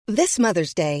This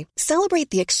Mother's Day, celebrate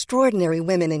the extraordinary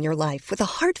women in your life with a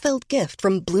heartfelt gift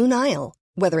from Blue Nile.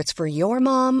 Whether it's for your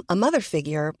mom, a mother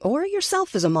figure, or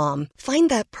yourself as a mom, find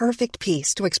that perfect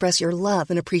piece to express your love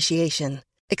and appreciation.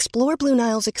 Explore Blue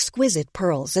Nile's exquisite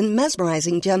pearls and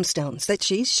mesmerizing gemstones that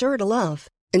she's sure to love.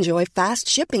 Enjoy fast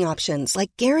shipping options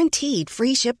like guaranteed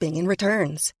free shipping and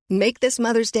returns. Make this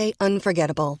Mother's Day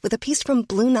unforgettable with a piece from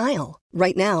Blue Nile.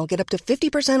 Right now, get up to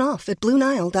 50% off at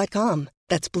BlueNile.com.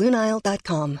 That's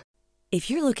BlueNile.com. If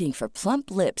you're looking for plump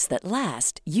lips that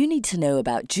last, you need to know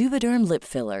about Juvederm lip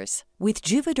fillers. With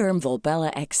Juvederm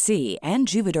Volbella XC and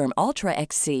Juvederm Ultra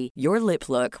XC, your lip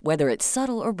look, whether it's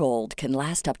subtle or bold, can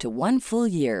last up to 1 full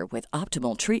year with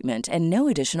optimal treatment and no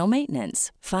additional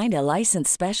maintenance. Find a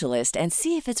licensed specialist and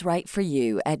see if it's right for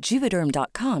you at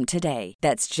Juvederm.com today.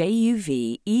 That's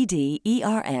JUVEDERM.com.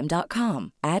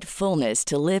 Add fullness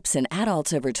to lips in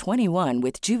adults over 21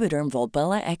 with Juvederm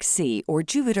Volbella XC or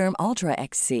Juvederm Ultra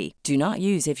XC. Do not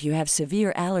use if you have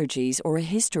severe allergies or a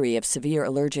history of severe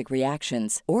allergic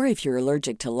reactions, or if you're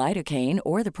allergic to lidocaine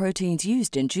or the proteins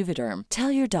used in Juvederm. Tell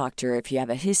your doctor if you have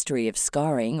a history of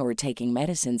scarring or taking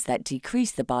medicines that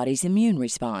decrease the body's immune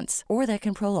response or that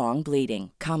can prolong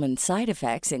bleeding. Common side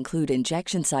effects include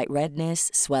injection site redness,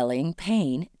 swelling,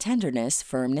 pain, tenderness,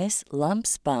 firmness,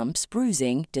 lumps, bumps,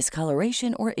 bruising,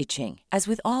 discoloration, or itching. As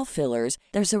with all fillers,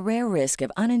 there's a rare risk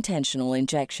of unintentional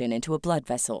injection into a blood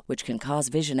vessel, which can cause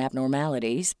vision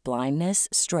abnormalities, blindness,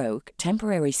 stroke,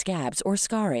 temporary scabs, or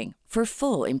scarring. For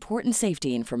full, important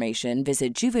safety information,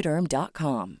 visit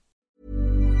Juvederm.com.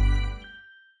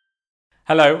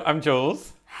 Hello, I'm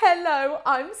Jules. Hello,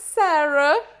 I'm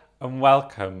Sarah. And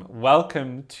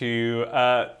welcome to,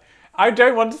 I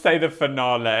don't want to say the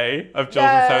finale of Jules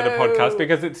and Sarah the podcast,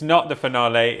 because it's not the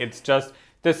finale, it's just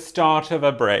the start of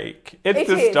a break. It's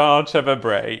the start of a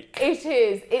break. It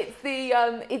is. It's the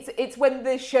it's when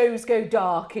the shows go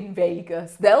dark in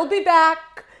Vegas. They'll be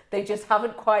back. They just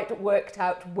haven't quite worked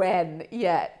out when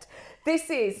yet. This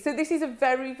is a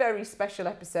very, very special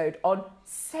episode on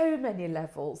so many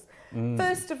levels.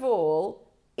 First of all,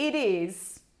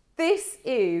 this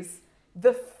is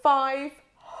the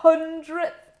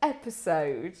 500th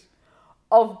episode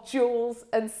of Jules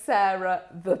and Sarah,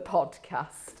 the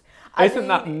podcast. Isn't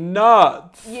that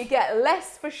nuts? You get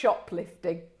less for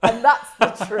shoplifting, and that's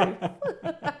the truth.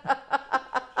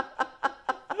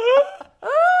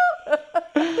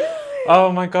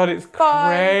 Oh my God, it's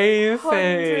crazy.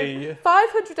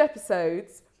 500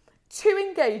 episodes, 2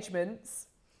 engagements,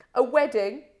 a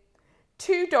wedding,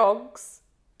 2 dogs,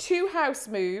 2 house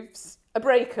moves, a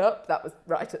breakup, that was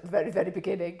right at the very, very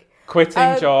beginning.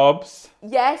 Quitting jobs.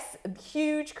 Yes,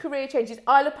 huge career changes.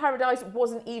 Isle of Paradise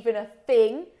wasn't even a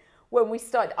thing when we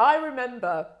started. I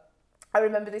remember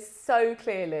this so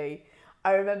clearly.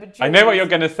 I know what you're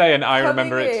going to say, and I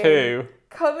remember it too.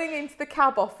 Coming into the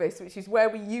cab office, which is where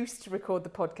we used to record the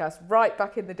podcast right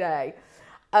back in the day,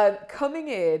 coming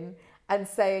in and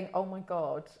saying, "Oh my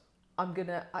God, I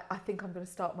think I'm gonna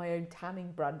start my own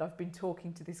tanning brand. I've been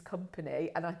talking to this company,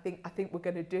 and I think we're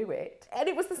gonna do it." And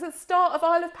it was the start of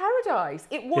Isle of Paradise.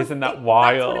 It was. Isn't that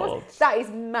wild? That's what it was. That is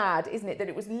mad, isn't it? That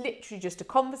it was literally just a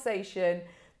conversation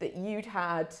that you'd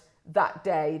had that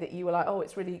day, that you were like, "Oh,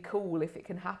 it's really cool if it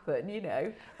can happen," you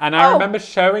know. And I remember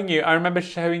showing you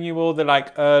all the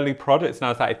like early products, and I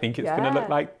was like, I think it's going to look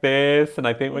like this, and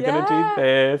I think we're going to do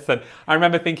this. And I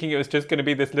remember thinking it was just going to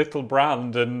be this little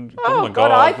brand, and oh my God,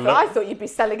 I thought you'd be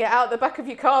selling it out the back of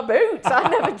your car boots. I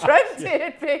never dreamt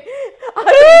it'd be.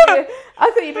 I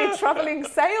thought you'd be a travelling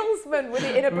salesman with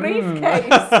it in a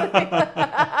briefcase.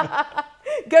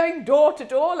 Going door to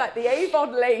door like the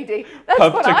Avon lady. That's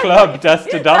Pub to club, desk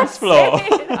to dance floor.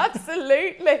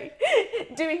 Absolutely.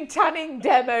 Doing tanning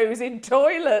demos in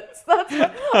toilets.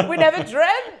 We never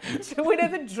dreamt. We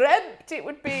never dreamt it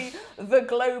would be the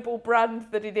global brand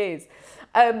that it is.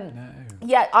 No.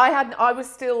 Yeah, I was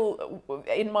still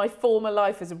in my former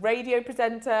life as a radio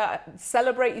presenter.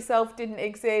 Celebrate Yourself didn't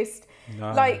exist.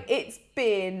 No. Like, it's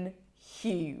been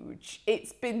huge.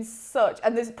 It's been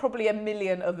and there's probably a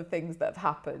million other things that have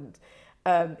happened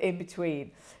in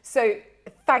between. So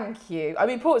thank you. I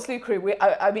mean, Portslade Crew,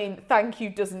 thank you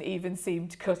doesn't even seem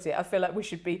to cut it. I feel like we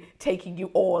should be taking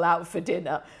you all out for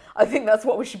dinner. I think that's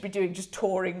what we should be doing, just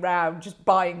touring around, just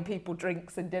buying people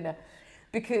drinks and dinner.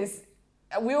 Because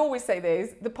we always say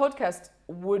this, the podcast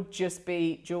would just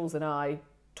be Jules and I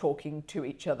talking to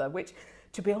each other, which,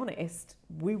 to be honest,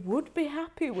 we would be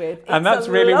happy with. And that's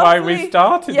really why we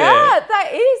started it. Yeah,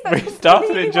 that is. We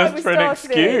started it just for an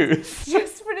excuse.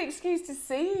 Just for an excuse to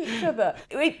see each other.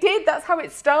 It did, that's how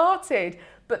it started.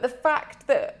 But the fact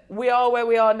that we are where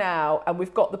we are now and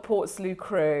we've got the Portslade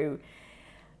Crew,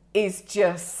 is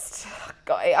just,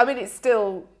 I mean, it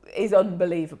still is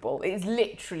unbelievable. It's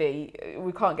literally,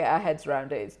 we can't get our heads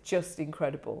around it. It's just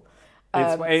incredible.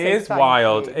 It is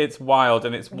wild. It's wild.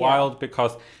 And it's wild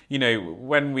because, you know,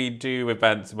 when we do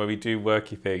events and when we do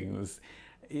worky things,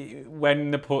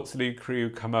 when the Portslade crew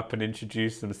come up and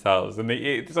introduce themselves, and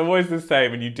it's always the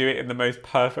same, and you do it in the most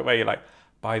perfect way. You're like,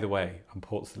 by the way, I'm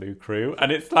Portslade crew.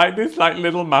 And it's like this like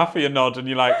little mafia nod, and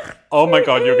you're like, oh my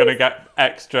God, you're going to get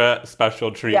extra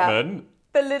special treatment.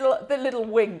 The little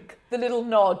wink, the little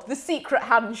nod, the secret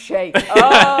handshake.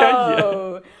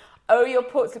 Oh, oh, you're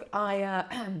Portslade.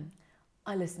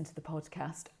 I listen to the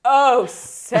podcast. Oh,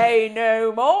 say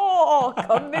no more.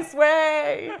 Come this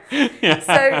way. Yeah.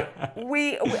 So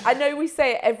I know we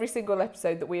say it every single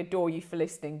episode that we adore you for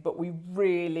listening, but we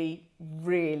really,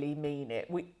 really mean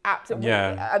it. We absolutely.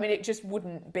 I mean, it just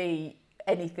wouldn't be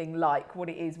anything like what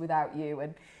it is without you.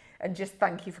 And just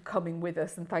thank you for coming with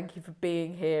us, and thank you for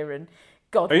being here. And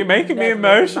God, you're making me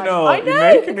emotional. I know, you're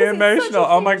making me emotional.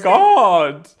 Oh my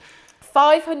God.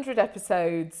 500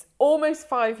 episodes, almost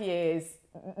 5 years,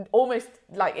 almost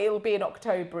like it'll be in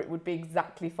October, it would be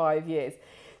exactly 5 years.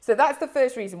 So that's the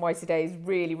first reason why today is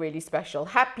really, really special.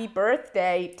 Happy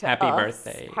birthday to us. Happy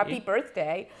birthday. Happy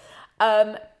birthday.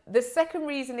 The second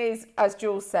reason is, as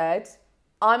Jules said,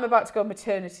 I'm about to go on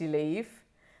maternity leave.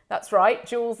 That's right,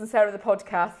 Jules and Sarah the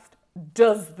podcast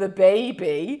does the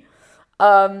baby.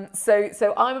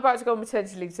 So I'm about to go on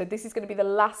maternity leave. So this is going to be the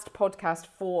last podcast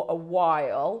for a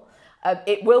while.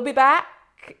 It will be back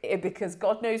because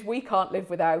God knows we can't live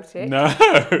without it. No.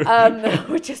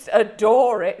 We just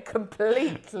adore it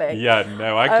completely. Yeah,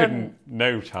 no, I couldn't.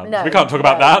 No chance. No, we can't talk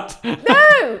about that.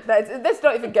 No, let's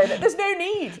not even go there. There's no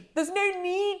need. There's no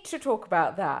need to talk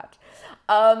about that.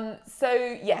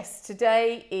 So yes,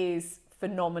 today is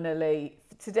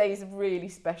today is really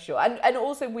special. And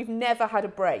also we've never had a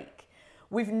break.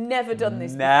 We've never done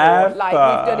this before. Like,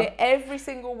 we've done it every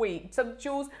single week. So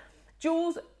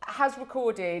Jules has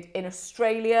recorded in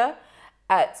Australia,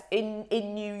 in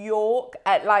New York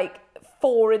at like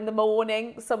 4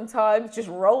 a.m, sometimes, just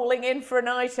rolling in for a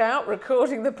night out,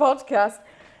 recording the podcast.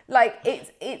 Like,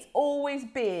 it's always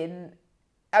been,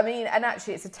 I mean, and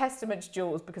actually it's a testament to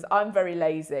Jules, because I'm very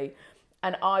lazy,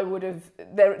 and I would have,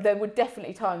 there were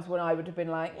definitely times when I would have been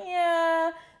like,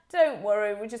 yeah, don't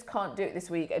worry, we just can't do it this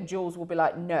week. And Jules will be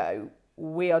like, no,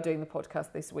 we are doing the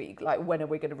podcast this week. Like, when are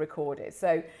we going to record it?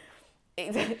 So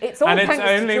it's all and thanks it's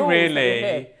only to Jules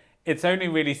really, it's only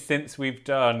really since we've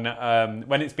done,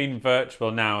 when it's been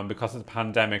virtual now, and because of the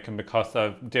pandemic and because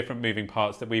of different moving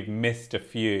parts, that we've missed a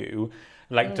few,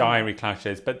 like diary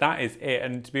clashes. But that is it.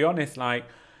 And to be honest, like,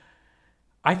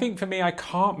 I think for me, I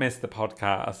can't miss the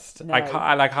podcast. No.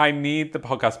 I need the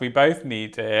podcast. We both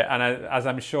need it. And as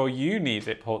I'm sure you need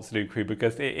it, Portslade crew,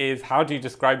 because it is, how do you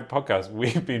describe the podcast?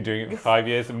 We've been doing it for 5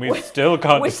 years and we still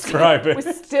can't describe it.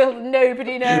 We're still,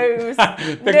 nobody knows.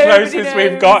 The closest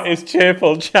we've got is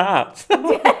cheerful chat.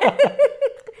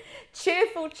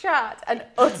 Cheerful chat and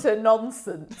utter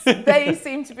nonsense. They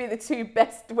seem to be the two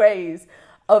best ways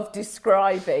of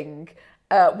describing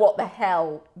what the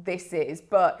hell this is.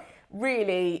 But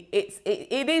really,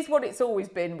 it is what it's always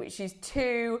been, which is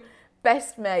two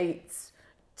best mates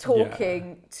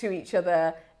talking to each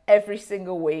other every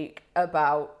single week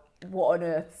about what on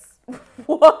earth's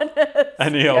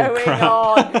any old crap.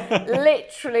 on.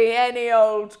 Literally any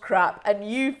old crap. And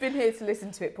you've been here to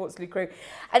listen to it, Portslade crew.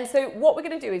 And so what we're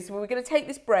going to do is we're going to take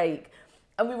this break,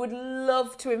 and we would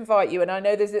love to invite you. And I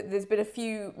know there's been a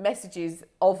few messages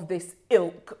of this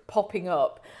ilk popping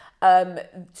up.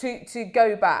 To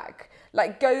go back,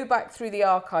 through the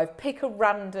archive, pick a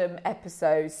random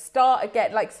episode, start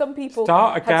again. Like, some people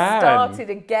have started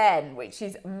again, which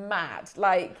is mad.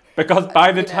 Like, because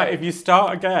by the time, if you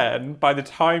start again, by the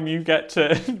time you get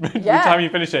to, by the time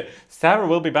you finish it, Sarah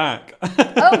will be back.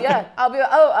 Oh yeah,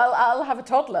 I'll have a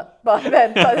toddler by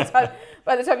then.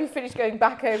 By the time you finish going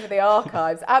back over the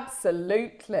archives,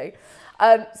 absolutely.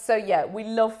 So yeah, we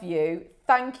love you.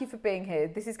 Thank you for being here.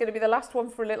 This is going to be the last one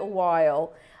for a little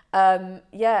while. And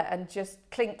just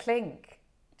clink, clink.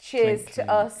 Cheers to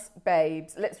us,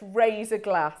 babes. Let's raise a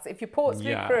glass. If you're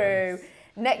Portslade crew,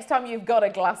 next time you've got a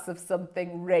glass of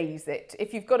something, raise it.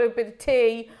 If you've got a bit of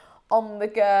tea on the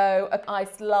go, an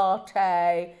iced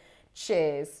latte,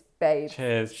 cheers, babes.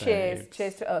 Cheers, babes.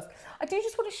 Cheers to us. I do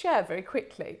just want to share very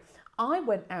quickly. I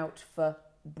went out for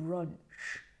brunch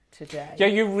today. Yeah,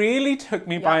 you really took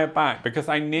me by aback, because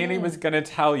I nearly was going to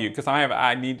tell you, because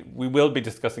we will be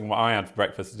discussing what I had for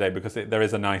breakfast today, because there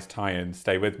is a nice tie-in.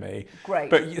 Stay with me. Great.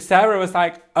 But Sarah was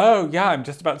like, oh yeah, I'm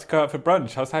just about to go out for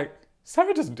brunch. I was like,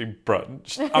 Sarah doesn't do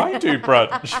brunch. I do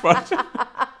brunch.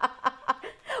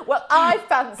 Well, I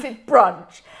fancied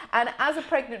brunch. And as a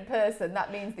pregnant person,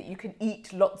 that means that you can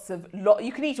eat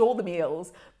you can eat all the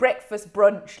meals: breakfast,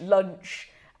 brunch, lunch,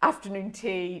 afternoon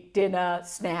tea, dinner,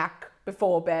 snack,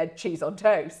 before bed, cheese on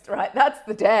toast, right? That's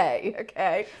the day,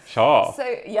 okay? Sure.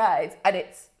 So, yeah,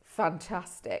 it's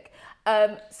fantastic.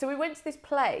 So we went to this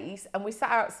place and we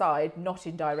sat outside, not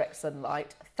in direct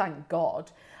sunlight, thank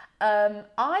God.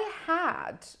 I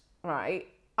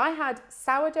had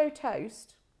sourdough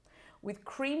toast with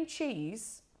cream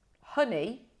cheese,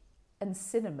 honey, and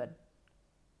cinnamon.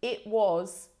 It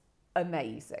was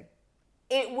amazing.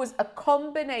 It was a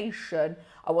combination.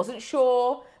 I wasn't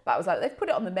sure, but I was like, they've put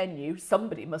it on the menu.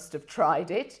 Somebody must have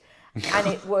tried it. And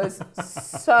it was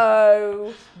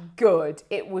so good.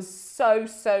 It was so,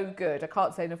 so good. I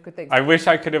can't say enough good things. I wish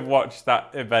I could have watched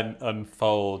that event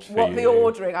unfold for you. The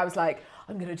ordering, I was like,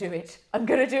 I'm going to do it. I'm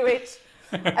going to do it.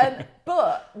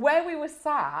 But where we were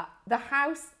sat, the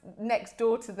house next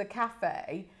door to the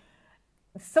cafe,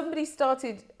 somebody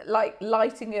started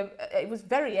lighting it was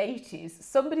very 80s.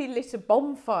 Somebody lit a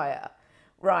bonfire,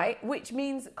 right? Which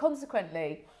means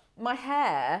consequently, my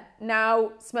hair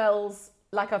now smells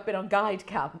like I've been on guide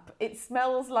camp. It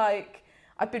smells like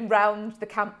I've been round the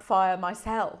campfire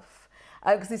myself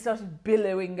because it started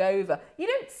billowing over. You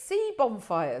don't see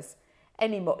bonfires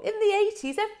anymore. In the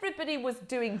 80s, everybody was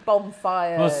doing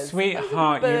bonfires. Well,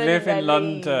 sweetheart, you live in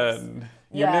London.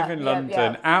 You live in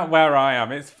London. Out where I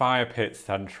am, it's fire pit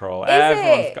central. Is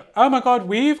it? Oh my God,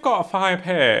 we've got a fire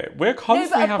pit. We're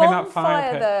constantly having that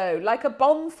fire pit. Though, like a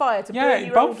bonfire to burn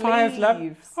your old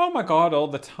leaves. Oh my God, all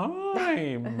the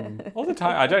time. All the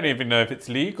time. I don't even know if it's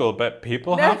legal, but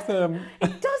people have them.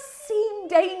 It does seem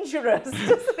dangerous,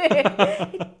 doesn't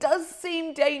it? It does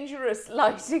seem dangerous,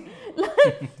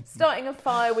 starting a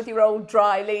fire with your old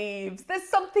dry leaves. There's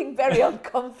something very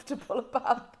uncomfortable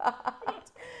about that.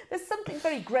 There's something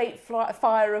very Great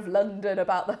Fire of London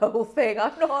about the whole thing.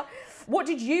 What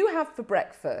did you have for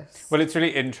breakfast? Well, it's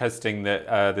really interesting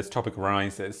that this topic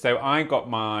arises. So I got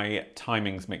my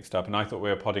timings mixed up and I thought we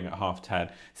were podding at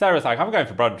 10:30. Sarah's like, I'm going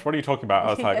for brunch. What are you talking about? I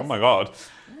was like, oh my God.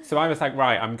 So I was like,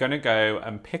 right, I'm going to go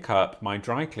and pick up my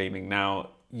dry cleaning. Now,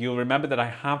 you'll remember that I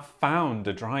have found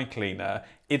a dry cleaner.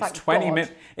 It's 20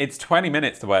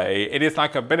 minutes away. It is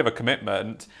like a bit of a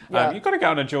commitment. Yeah. You've got to get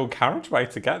on a dual carriageway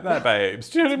to get there, babes.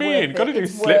 Do you know what I mean? You've got to do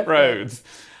slip roads.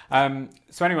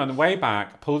 So anyway, on the way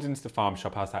back, pulled into the farm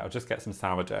shop. I was like, I'll just get some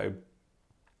sourdough.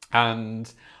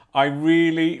 And I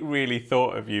really, really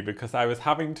thought of you because I was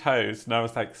having toast and I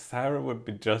was like, Sarah would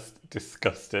be just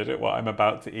disgusted at what I'm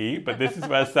about to eat. But this is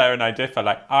where Sarah and I differ.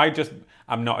 Like,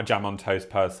 I'm not a jam on toast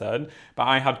person, but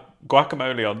I had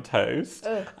guacamole on toast.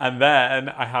 Ugh. And then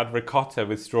I had ricotta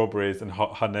with strawberries and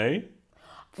hot honey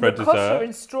for a dessert. Ricotta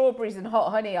and strawberries and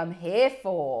hot honey, I'm here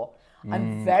for.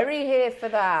 I'm very here for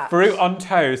that. Fruit on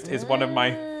toast is one of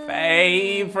my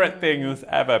favourite things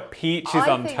ever. Peaches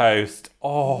on toast.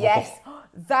 Oh. Yes.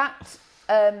 That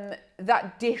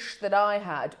dish that I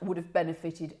had would have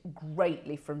benefited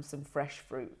greatly from some fresh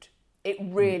fruit. It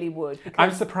really would.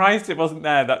 I'm surprised it wasn't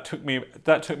there. That took me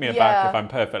aback, if I'm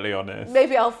perfectly honest.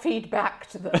 Maybe I'll feed back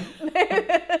to them.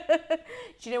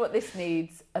 Do you know what this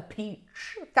needs? A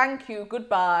peach. Thank you.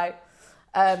 Goodbye.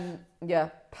 God,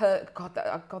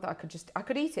 I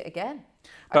could eat it again.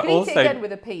 I could eat it again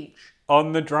with a peach.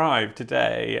 On the drive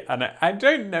today, and I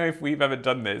don't know if we've ever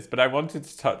done this, but I wanted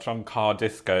to touch on car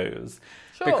discos.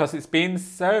 Sure. Because it's been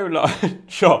so long.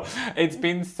 It's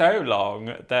been so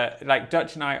long that like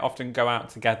Dutch and I often go out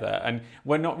together, and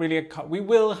we're not really we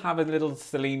will have a little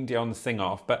Celine Dion sing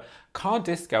off, but car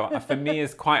disco for me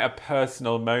is quite a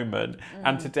personal moment.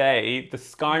 And today the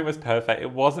sky was perfect.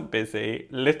 It wasn't busy.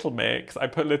 Little Mix. I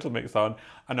put Little Mix on,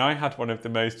 and I had one of the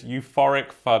most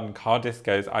euphoric, fun car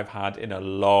discos I've had in a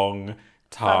long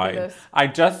time. Fabulous. I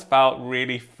just felt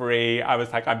really free. I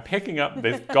was like, I'm picking up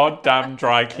this goddamn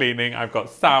dry cleaning. I've got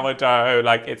sourdough.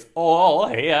 Like, it's all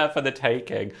here for the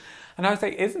taking. And I was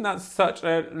like, isn't that such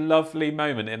a lovely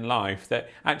moment in life that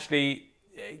actually...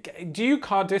 Do you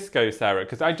car disco, Sarah?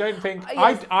 Because I don't think...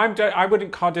 Yes. I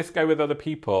wouldn't car disco with other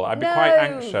people. I'd be quite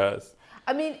anxious.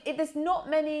 I mean, there's not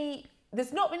many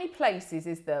places,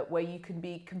 is there, where you can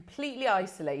be completely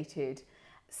isolated,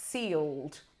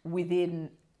 sealed within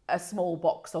a small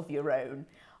box of your own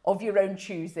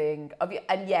choosing.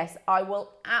 And yes, I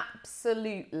will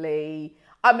absolutely...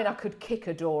 I mean, I could kick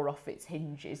a door off its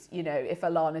hinges, you know, if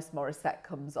Alanis Morissette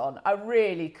comes on. I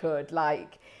really could.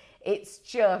 Like, it's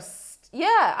just...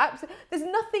 Yeah, absolutely. There's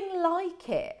nothing like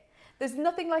it. There's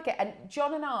nothing like it. And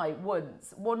John and I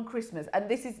once, one Christmas, and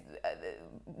this is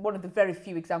one of the very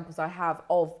few examples I have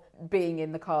of being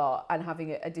in the car and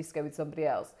having a disco with somebody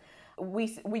else.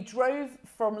 We drove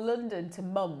from London to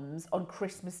Mum's on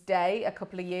Christmas Day a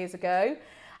couple of years ago,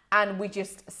 and we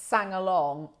just sang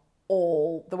along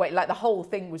all the way. Like, the whole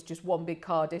thing was just one big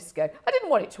car disco. I didn't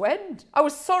want it to end. I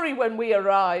was sorry when we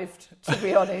arrived, to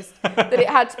be honest, that it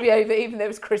had to be over, even though it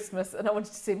was Christmas and I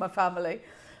wanted to see my family.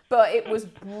 But it was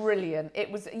brilliant.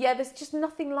 It was, there's just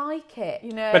nothing like it,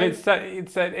 you know. But it's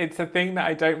a thing that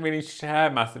I don't really share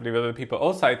massively with other people.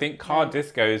 Also, I think car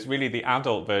disco is really the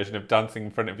adult version of dancing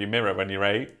in front of your mirror when you're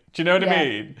 8. Do you know what I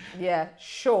mean? Yeah,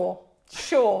 sure,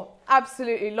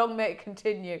 absolutely. Long may it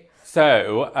continue.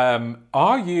 So,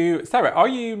 are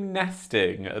you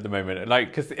nesting at the moment? Like,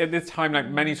 because at this time, like,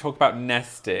 many talk about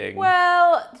nesting.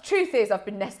 Well, the truth is I've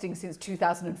been nesting since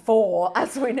 2004,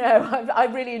 as we know. I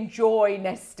really enjoy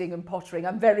nesting and pottering.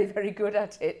 I'm very, very good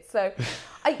at it. So,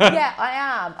 I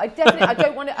am. I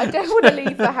don't want to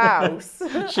leave the house.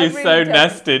 She's really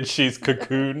nested, she's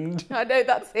cocooned. I know,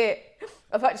 that's it.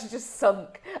 I've actually just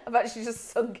sunk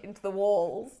into the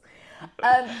walls.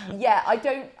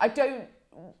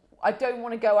 I don't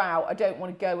want to go out. I don't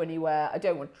want to go anywhere. I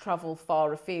don't want to travel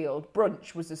far afield.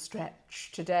 Brunch was a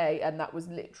stretch today, and that was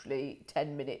literally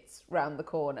 10 minutes round the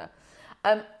corner.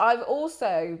 I've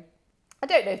also, I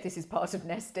don't know if this is part of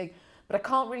nesting, but I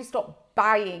can't really stop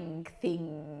buying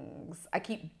things. I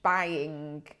keep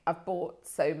buying. I've bought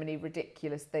so many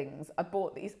ridiculous things. I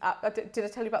bought these, did I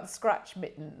tell you about the scratch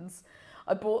mittens?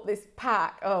 I bought this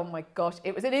pack. Oh my gosh,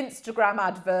 it was an Instagram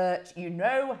advert. You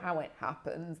know how it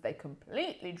happens. They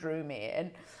completely drew me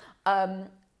in.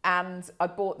 And I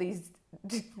bought these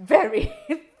very,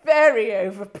 very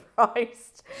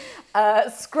overpriced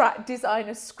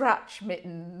designer scratch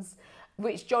mittens,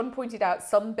 which John pointed out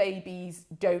some babies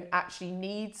don't actually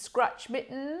need scratch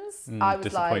mittens. I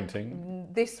was like,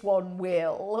 this one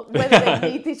will. Whether they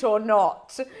need it or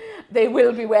not, they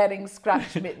will be wearing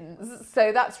scratch mittens.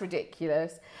 So that's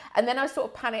ridiculous. And then I sort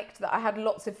of panicked that I had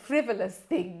lots of frivolous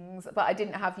things, but I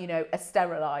didn't have, a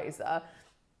steriliser.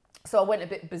 So I went a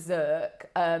bit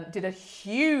berserk, did a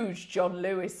huge John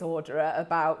Lewis order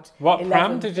about What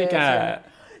pram did you get?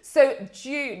 So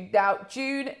June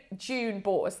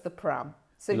bought us the pram.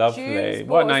 So lovely.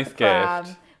 What a nice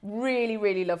gift. Really,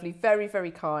 really lovely. Very, very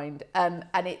kind. And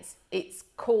it's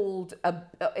called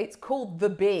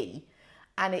the Bee,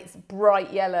 and it's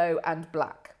bright yellow and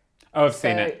black. Oh, I've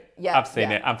seen it. Yeah, I've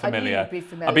seen it. I'm familiar. I knew you'd be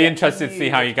familiar. I'll be interested to see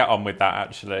how you get on with that,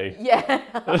 actually. Yeah.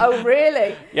 Oh,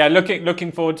 really? Yeah,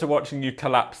 looking forward to watching you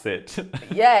collapse it.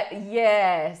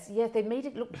 Yes. They made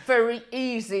it look very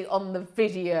easy on the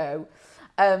video.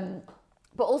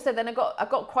 But also then I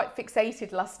got quite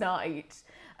fixated last night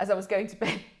as I was going to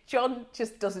bed. John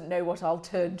just doesn't know what I'll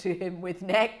turn to him with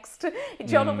next.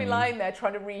 John will be lying there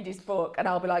trying to read his book, and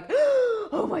I'll be like,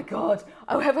 oh my God,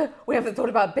 we haven't thought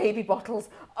about baby bottles.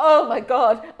 Oh my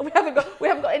God, we haven't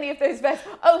got any of those vests.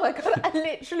 Oh my God, I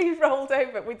literally rolled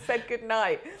over. We'd said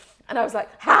goodnight. And I was like,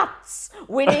 hats,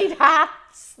 we need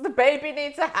hats. The baby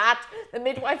needs a hat. The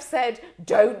midwife said,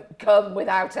 don't come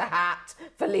without a hat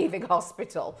for leaving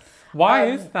hospital. Why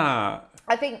is that?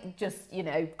 I think just,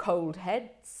 cold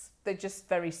heads. They're just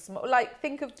very small. Like,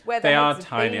 think of where they are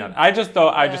tiny. I just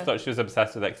thought she was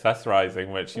obsessed with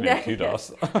accessorizing, which,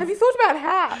 kudos. Have you thought about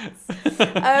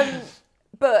hats?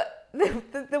 But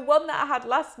the one that I had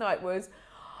last night was,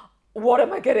 what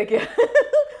am I going to get?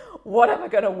 What am I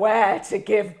going to wear to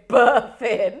give birth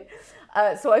in?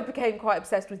 So I became quite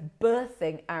obsessed with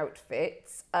birthing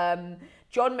outfits.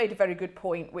 John made a very good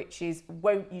point, which is,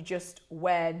 won't you just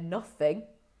wear nothing?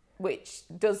 Which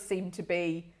does seem to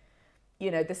be,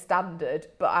 the standard.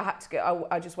 But I had to go,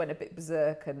 I just went a bit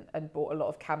berserk and bought a lot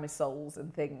of camisoles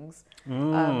and things.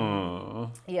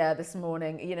 This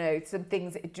morning, some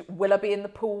things. Will I be in the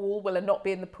pool? Will I not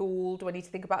be in the pool? Do I need to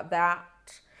think about that?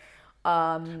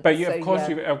 But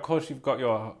of course you've got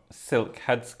your silk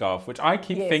headscarf, which I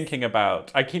keep thinking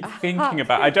about. I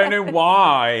don't know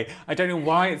why.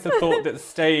 It's a thought that's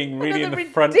staying really in the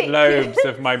front lobes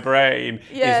of my brain.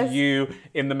 Yes. Is you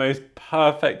in the most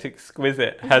perfect,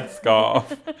 exquisite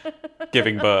headscarf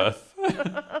giving birth.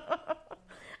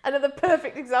 Another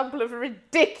perfect example of a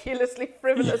ridiculously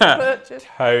frivolous purchase.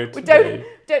 Totally. We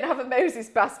don't have a Moses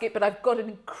basket, but I've got an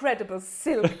incredible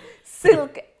silk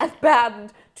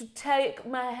band to take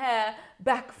my hair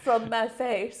back from my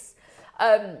face.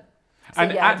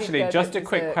 Actually, just a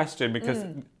quick question, because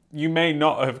you may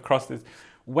not have crossed this.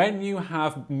 When you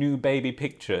have new baby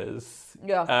pictures,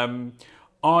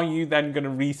 are you then going to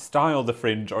restyle the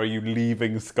fringe, or are you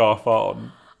leaving scarf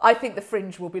on? I think the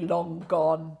fringe will be long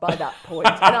gone by that point.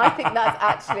 And I think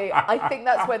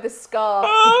that's where the scarf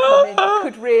could come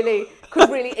in, could really,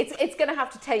 it's going to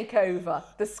have to take over.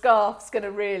 The scarf's going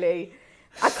to really,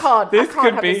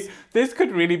 This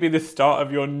could really be the start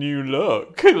of your new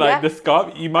look. Like the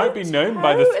scarf, you might be known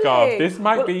by the scarf. This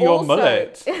might be your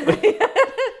mullet.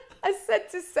 I said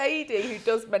to Sadie, who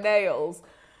does my nails,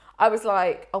 I was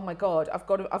like, oh my God, I've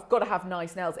got to have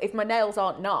nice nails. If my nails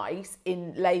aren't nice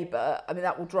in labour, I mean,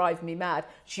 that will drive me mad.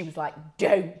 She was like,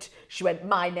 don't. She went,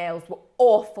 my nails were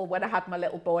awful when I had my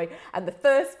little boy. And the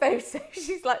first photo,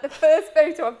 she's like, the first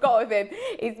photo I've got of him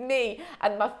is me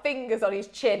and my fingers on his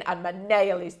chin and my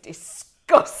nail is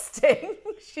disgusting.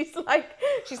 She's like,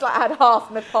 I had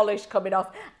half my polish coming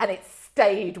off and it's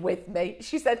stayed with me.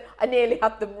 She said, I nearly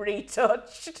had them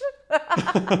retouched.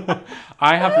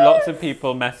 I have lots of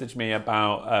people message me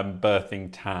about birthing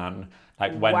tan,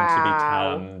 like when to be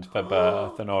tanned for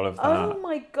birth and all of that. Oh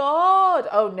my God.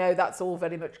 Oh no, that's all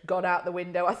very much gone out the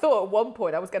window. I thought at one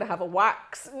point I was going to have a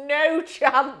wax. No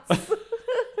chance.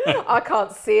 I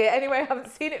can't see it anyway. I haven't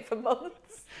seen it for months.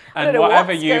 And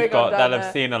whatever you've got, they'll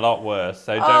have seen a lot worse,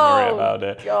 so don't worry about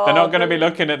it. God. They're not going to be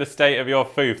looking at the state of your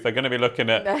foof. They're going to be looking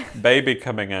at baby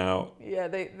coming out. Yeah,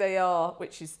 they are,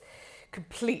 which is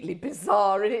completely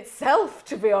bizarre in itself,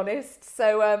 to be honest.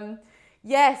 So,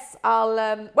 yes,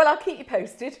 I'll keep you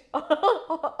posted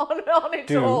on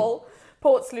it all.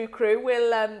 Portslade crew, we'll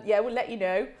let you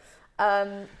know.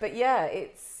 But yeah,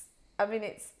 it's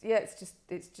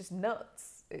just nuts.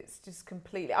 It's just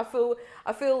completely. I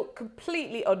feel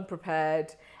completely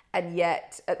unprepared, and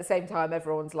yet at the same time,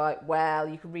 everyone's like, "Well,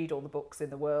 you can read all the books in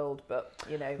the world, but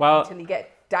until you get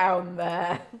down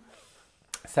there."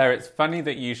 Sarah, it's funny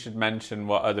that you should mention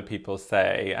what other people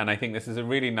say, and I think this is a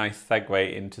really nice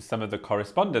segue into some of the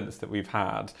correspondence that we've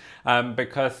had,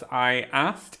 because I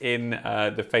asked in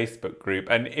the Facebook group,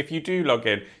 and if you do log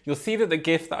in, you'll see that the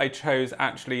GIF that I chose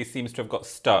actually seems to have got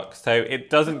stuck, so it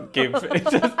doesn't give.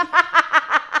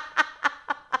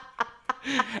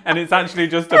 And it's actually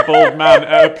just a bald man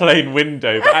at a plane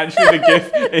window, but actually the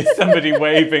GIF is somebody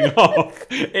waving off.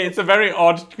 It's a very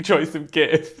odd choice of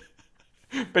GIF,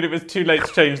 but it was too late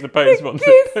to change the post once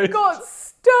the GIF got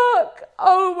stuck.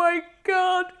 Oh my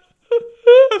God.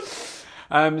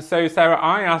 So Sarah,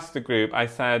 I asked the group, I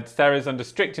said, Sarah's under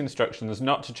strict instructions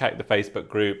not to check the Facebook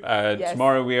group. Yes.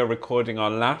 Tomorrow we are recording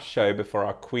our last show before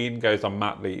our queen goes on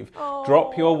mat leave. Aww.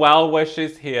 Drop your well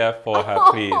wishes here for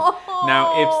her, please.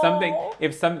 Now,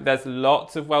 if something, there's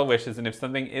lots of well wishes, and if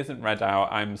something isn't read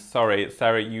out, I'm sorry.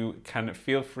 Sarah, you can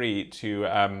feel free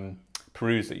to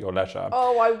peruse at your leisure.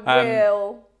 Oh, I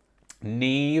will.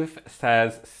 Neve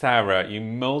says, Sarah, you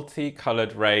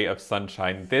multicoloured ray of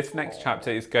sunshine. This next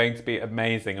chapter is going to be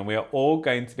amazing, and we are all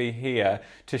going to be here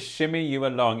to shimmy you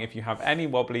along if you have any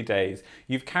wobbly days.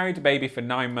 You've carried a baby for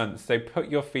 9 months, so put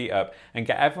your feet up and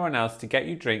get everyone else to get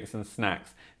you drinks and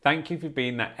snacks. Thank you for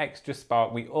being that extra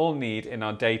spark we all need in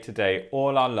our day-to-day.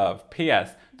 All our love.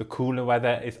 P.S. The cooler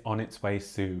weather is on its way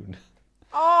soon.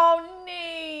 Oh,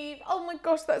 Neve. Oh my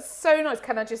gosh, that's so nice.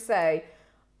 Can I just say,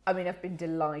 I mean, I've been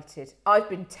delighted. I've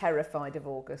been terrified of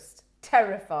August.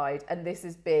 Terrified. And this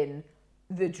has been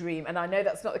the dream. And I know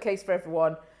that's not the case for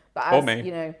everyone. But as,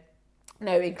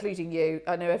 no, including you,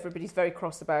 I know everybody's very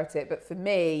cross about it. But for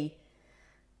me,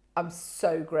 I'm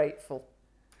so grateful.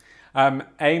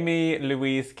 Amy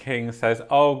Louise King says,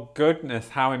 oh goodness,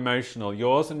 how emotional.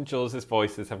 Yours and Jules'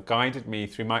 voices have guided me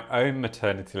through my own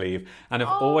maternity leave and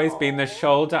have always been the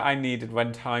shoulder I needed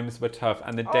when times were tough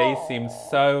and the days seemed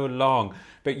so long.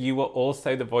 But you were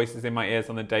also the voices in my ears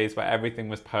on the days where everything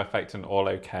was perfect and all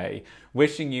okay.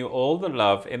 Wishing you all the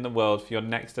love in the world for your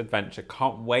next adventure.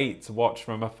 Can't wait to watch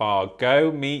from afar. Go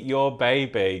meet your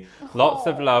baby. Lots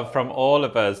of love from all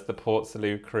of us, the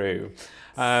Portslade crew.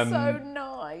 So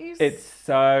nice. It's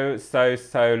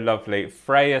so lovely.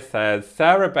 Freya says,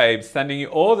 Sarah babes, sending you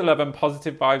all the love and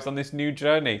positive vibes on this new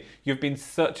journey. You've been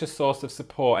such a source of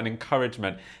support and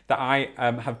encouragement that I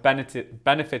have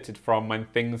benefited from when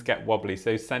things get wobbly.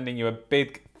 So sending you a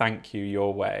big thank you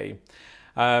your way.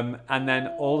 And then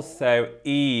also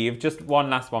Eve, just one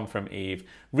last one from Eve,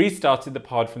 restarted the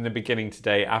pod from the beginning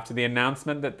today after the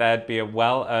announcement that there'd be a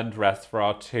well-earned rest for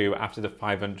our two after the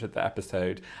 500th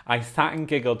episode. I sat and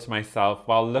giggled to myself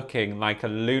while looking like a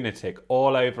lunatic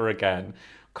all over again.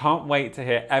 Can't wait to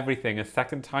hear everything a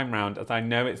second time round, as I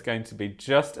know it's going to be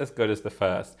just as good as the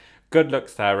first. Good luck,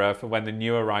 Sarah, for when the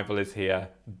new arrival is here.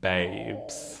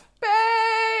 Babes.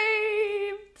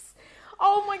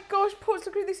 Oh my gosh,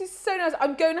 Portslade crew, this is so nice.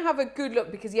 I'm going to have a good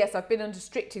look because, yes, I've been under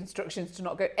strict instructions to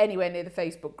not go anywhere near the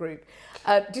Facebook group.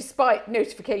 Despite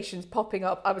notifications popping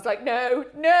up, I was like, no,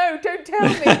 don't tell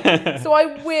me. So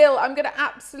I will. I'm going to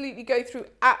absolutely go through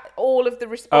all of the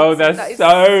responses. Oh, they're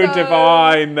so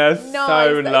divine. They're nice.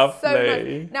 So lovely. So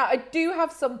nice. Now, I do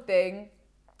have something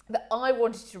that I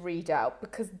wanted to read out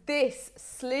because this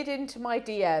slid into my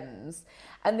DMs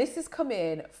and this has come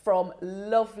in from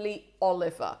lovely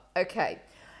Oliver. Okay.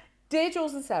 Dear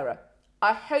Jules and Sarah,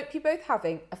 I hope you're both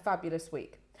having a fabulous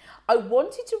week. I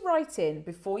wanted to write in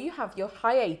before you have your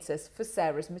hiatus for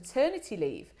Sarah's maternity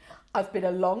leave. I've been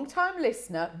a long-time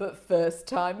listener, but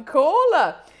first-time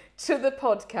caller to the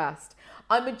podcast.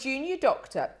 I'm a junior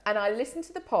doctor and I listened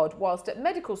to the pod whilst at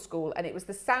medical school and it was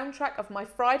the soundtrack of my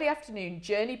Friday afternoon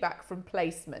journey back from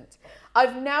placement.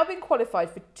 I've now been qualified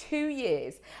for 2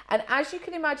 years and as you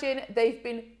can imagine, they've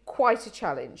been quite a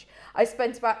challenge. I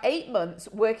spent about 8 months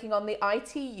working on the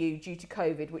ITU due to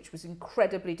COVID, which was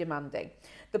incredibly demanding.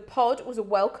 The pod was a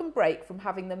welcome break from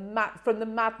having from the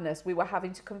madness we were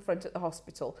having to confront at the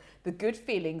hospital. The good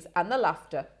feelings and the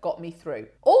laughter got me through.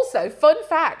 Also, fun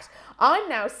fact, I'm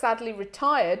now sadly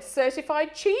retired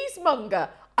certified cheesemonger.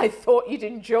 I thought you'd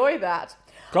enjoy that.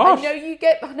 Gosh.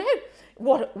 I know,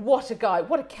 what a guy,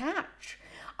 what a catch.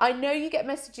 I know you get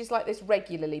messages like this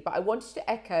regularly, but I wanted to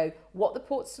echo what the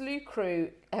Portslade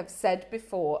crew have said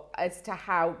before as to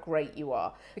how great you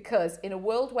are. Because in a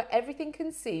world where everything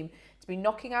can seem to be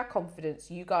knocking our confidence,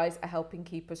 you guys are helping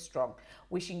keep us strong.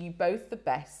 Wishing you both the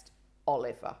best,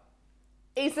 Oliver.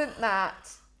 Isn't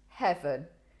that heaven?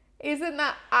 Isn't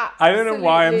that absolutely I don't know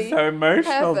why I'm so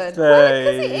emotional heaven? today.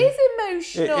 Well, because it is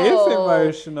emotional. It is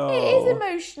emotional. It is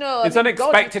emotional. It's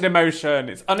unexpected emotion.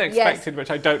 It's unexpected,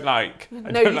 which I don't like. You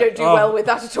don't do well with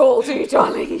that at all, do you,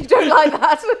 darling? You don't like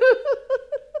that.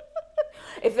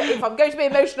 If I'm going to be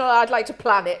emotional, I'd like to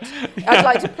plan it. I'd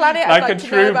like to plan it. Like I'd like a to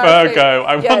true know about Virgo. it.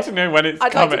 I want to know when it's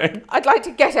coming. I'd like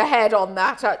to get ahead on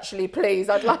that, actually, please.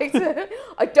 I'd like to.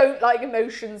 I don't like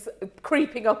emotions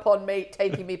creeping up on me,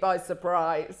 taking me by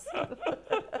surprise.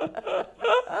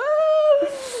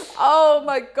 Oh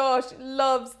my gosh,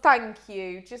 loves, thank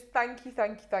you. Just thank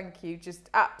you.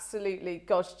 Just absolutely,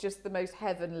 gosh, just the most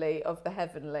heavenly of the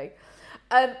heavenly.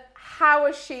 How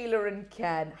are Sheila and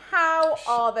Ken? How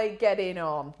are they getting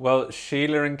on? Well,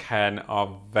 Sheila and Ken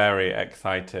are very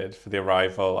excited for the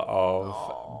arrival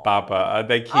of Baba.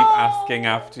 They keep asking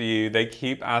after you. They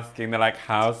keep asking. They're like,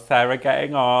 how's Sarah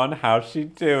getting on? How's she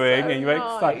doing? So are you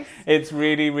excited? It's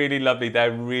really, really lovely.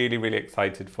 They're really, really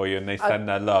excited for you and they send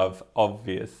their love,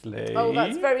 obviously. Oh,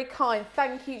 that's very kind.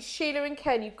 Thank you. Sheila and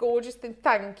Ken, you gorgeous thing.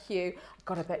 Thank you.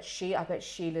 God, I bet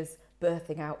Sheila's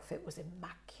birthing outfit was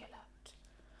immaculate.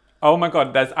 Oh my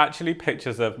God, there's actually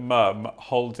pictures of Mum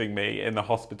holding me in the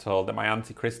hospital that my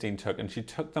Auntie Christine took, and she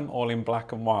took them all in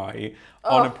black and white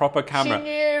on a proper camera. She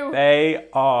knew. They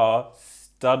are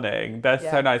stunning. They're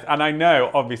so nice. And I know,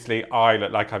 obviously, I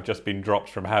look like I've just been dropped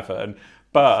from heaven,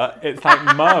 but it's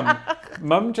like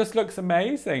Mum just looks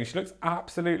amazing. She looks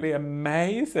absolutely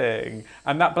amazing.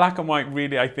 And that black and white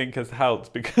really, I think, has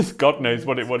helped because God knows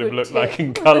what it would have looked like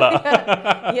in colour.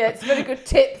 Yeah, it's a very good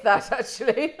tip, that,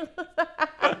 actually.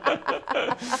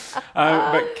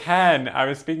 But Ken, I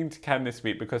was speaking to Ken this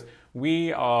week because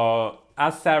we are,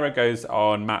 as Sarah goes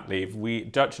on mat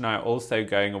leave, Dutch and I are also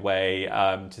going away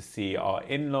to see our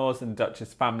in-laws and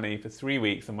Dutch's family for 3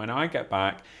 weeks. And when I get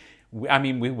back,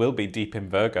 we will be deep in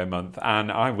Virgo month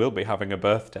and I will be having a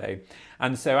birthday.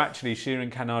 And so actually Sheila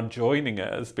and Ken are joining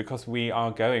us because we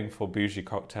are going for bougie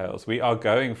cocktails. We are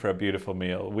going for a beautiful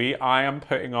meal. I am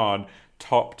putting on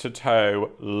top to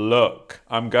toe look.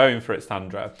 I'm going for it,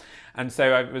 Sandra. And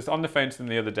so I was on the phone to them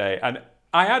the other day and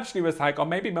I actually was like, oh,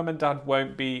 maybe Mum and Dad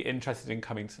won't be interested in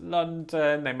coming to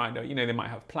London. They might not, they might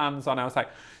have plans on. I was like,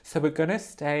 so we're going to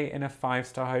stay in a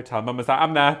 5-star hotel. Mum was like,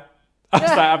 I'm there. I was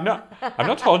like, I've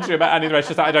not told you about any of the rest.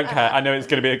 She's like, I don't care. I know it's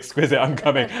going to be exquisite. I'm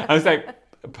coming. I was like,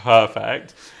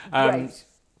 perfect. Great.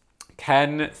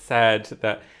 Ken said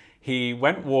that he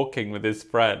went walking with his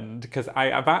friend because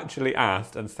I've actually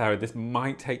asked, and Sarah, this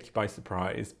might take you by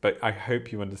surprise, but I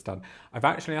hope you understand. I've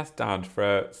actually asked Dad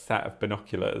for a set of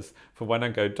binoculars for when I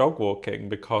go dog walking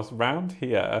because round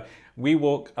here, we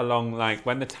walk along, like,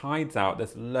 when the tide's out,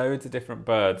 there's loads of different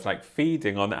birds, like,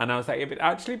 feeding on it. And I was like, it would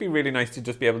actually be really nice to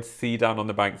just be able to see down on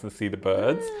the banks and see the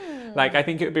birds. Like, I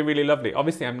think it would be really lovely.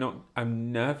 Obviously,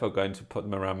 I'm never going to put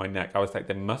them around my neck. I was like,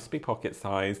 they must be pocket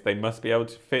sized. They must be able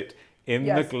to fit in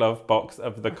the glove box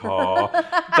of the car.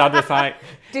 Dad was like,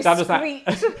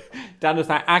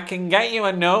 I can get you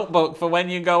a notebook for when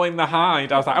you go in the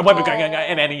hide. I was like, I won't be going in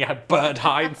any bird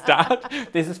hides, Dad.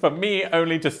 This is for me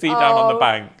only to see down on the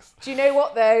banks. Do you know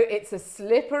what, though? It's a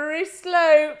slippery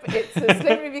slope. It's a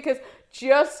slippery because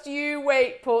just you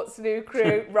wait, Portslade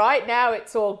crew. Right now,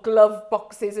 it's all glove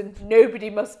boxes and nobody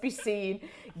must be seen.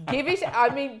 Give it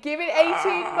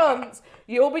 18 months.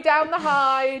 You'll be down the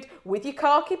Hyde with your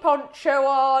khaki poncho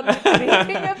on,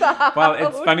 thinking about... Well,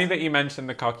 it's funny that you mentioned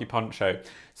the khaki poncho.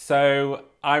 So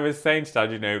I was saying to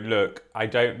Dad, look, I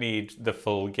don't need the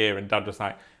full gear. And Dad was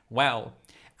like, well,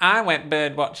 I went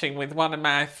bird watching with one of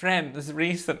my friends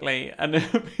recently. And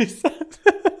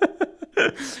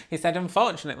he said,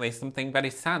 unfortunately, something very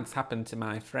sad's happened to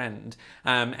my friend.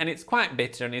 And it's quite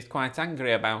bitter and he's quite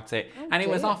angry about it. Oh, and he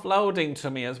was offloading to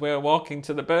me as we were walking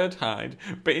to the bird hide.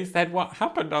 But he said what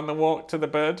happened on the walk to the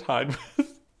bird hide was...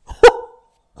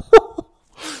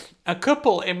 A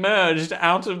couple emerged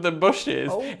out of the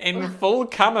bushes in full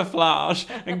camouflage,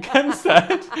 and Ken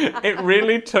said it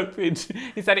really took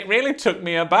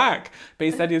me aback. But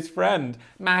he said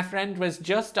my friend was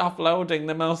just offloading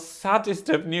the most saddest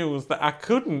of news that I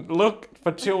couldn't look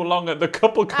for too long at the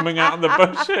couple coming out of the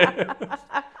bushes.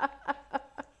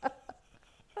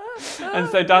 And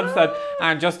so Dad said,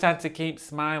 I just had to keep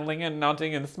smiling and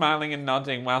nodding and smiling and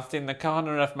nodding whilst in the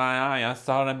corner of my eye I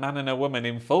saw a man and a woman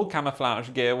in full camouflage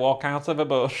gear walk out of a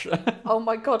bush. Oh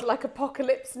my God, like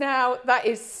Apocalypse Now. That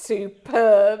is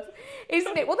superb,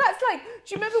 isn't it? Well, that's like,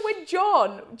 do you remember when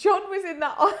John was in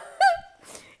that...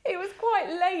 It was quite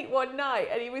late one night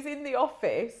and he was in the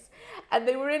office and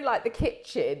they were in like the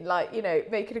kitchen, like,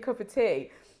 making a cup of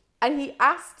tea. And he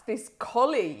asked this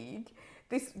colleague...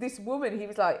 This woman, he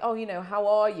was like, oh, how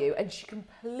are you? And she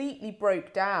completely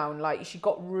broke down. Like, she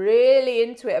got really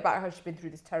into it about how she'd been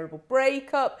through this terrible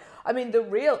breakup. I mean, the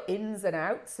real ins and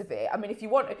outs of it. I mean, if you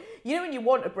want, when you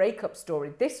want a breakup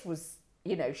story, this was,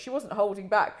 she wasn't holding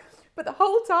back. But the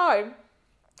whole time,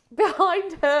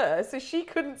 behind her, so she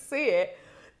couldn't see it,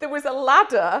 there was a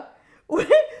ladder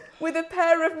with a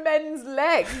pair of men's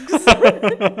legs. Because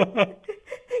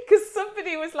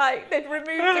somebody was like, they'd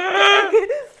removed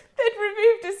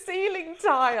a ceiling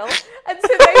tile, and so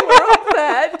they were up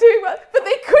there doing well, but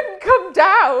they couldn't come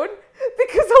down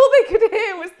because all they could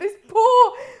hear was this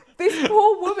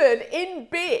poor woman in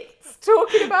bits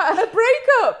talking about her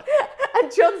breakup.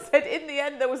 And John said in the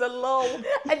end there was a lull,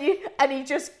 and he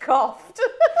just coughed.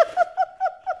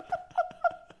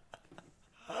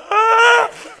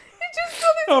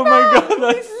 Oh my God,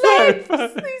 that's so funny.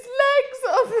 These legs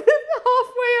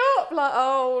halfway up, like,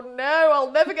 oh no,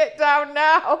 I'll never get down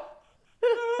now.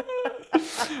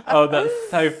 Oh, that's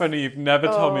so funny. You've never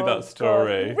told me that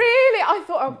story. God. Really?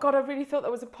 I really thought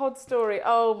that was a pod story.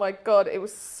 Oh my God, it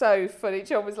was so funny.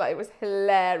 John was like, it was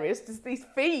hilarious. Just these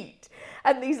feet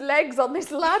and these legs on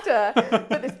this ladder.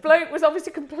 But this bloke was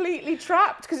obviously completely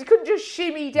trapped because he couldn't just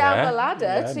shimmy down the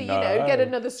ladder to, get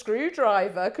another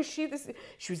screwdriver because she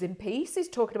was in pieces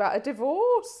talking about a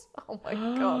divorce. Oh my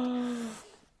God.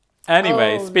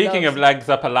 Anyway, speaking of legs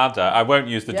up a ladder, I won't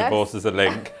use the divorce as a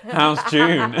link. How's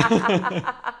June?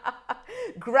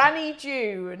 Granny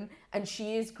June, and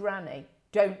she is Granny.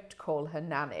 Don't call her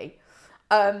Nanny.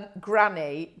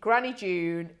 Granny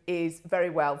June is very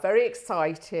well, very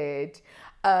excited.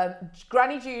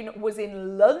 Granny June was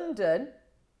in London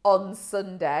on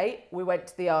Sunday. We went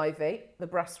to the Ivy, the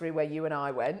brasserie where you and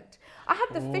I went. I had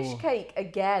the fish cake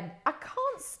again. I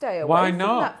can't stay away from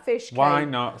that fish cake. Why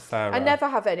not, Sarah? I never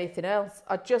have anything else.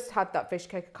 I just had that fish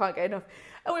cake. I can't get enough.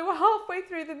 And we were halfway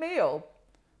through the meal.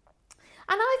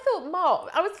 And I thought,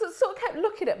 I was sort of kept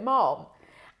looking at Mom.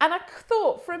 And I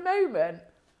thought for a moment,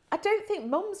 I don't think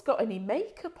Mum's got any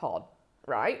makeup on,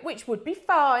 right? Which would be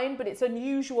fine, but it's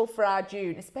unusual for our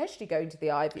June, especially going to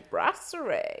the Ivy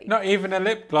Brasserie. Not even a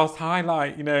lip gloss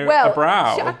highlight, a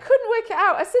brow. I couldn't work it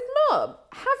out. I said, Mum,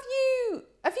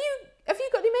 have you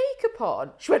got any makeup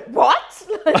on? She went, what?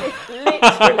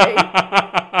 Literally.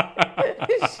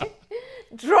 She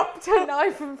dropped her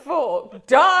knife and fork,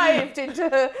 dived into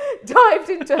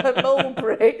her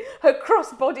mulberry, her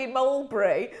crossbody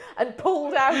mulberry, and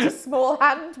pulled out a small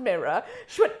hand mirror.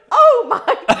 She went, oh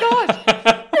my God.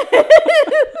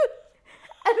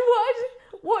 And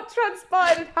what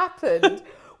transpired had happened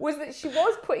was that she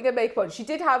was putting her makeup on. She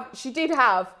did have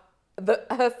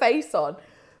her face on,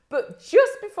 but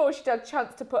just before she'd had a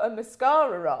chance to put her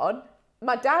mascara on,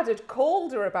 my dad had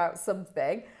called her about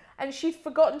something and she'd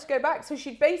forgotten to go back. So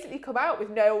she'd basically come out with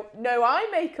no eye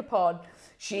makeup on.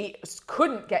 She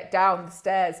couldn't get down the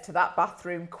stairs to that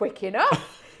bathroom quick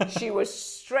enough. She was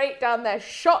straight down there,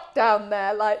 shot down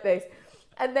there like this.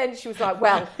 And then she was like,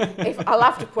 well, if I'll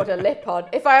have to put a lip on.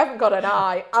 If I haven't got an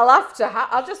eye,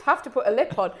 I'll just have to put a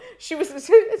lip on. She was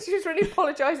really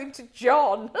apologising to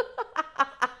John.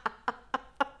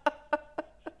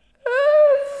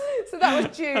 So that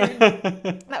was June.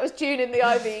 That was June in the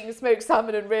ivy eating smoked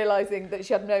salmon and realising that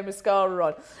she had no mascara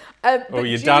on. Oh,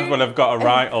 your dad will have got a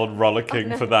right old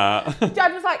rollicking for that.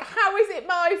 Dad was like, how is it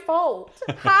my fault?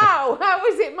 How? How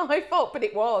is it my fault? But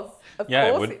it was. Of Yeah,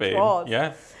 course it would be. was.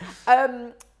 Yeah.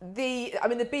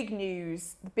 The big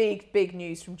news, the big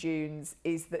news from June's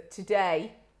is that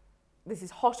today, this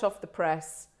is hot off the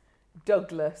press,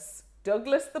 Douglas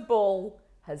the bull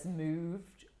has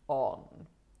moved on.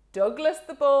 Douglas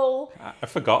the bull. I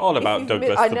forgot all about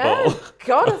Douglas I the know. bull.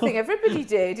 God, I think everybody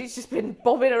did. He's just been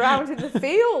bobbing around in the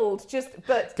field,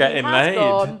 but Getting he has laid.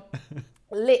 gone,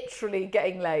 literally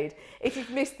getting laid. If you've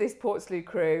missed this Portslade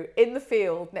crew, in the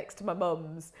field next to my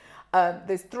mum's,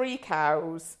 there's 3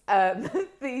 cows,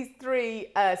 these 3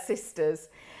 sisters,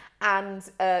 and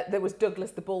there was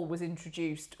Douglas the bull was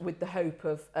introduced with the hope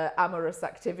of amorous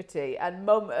activity, and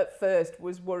Mum at first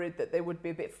was worried that they would be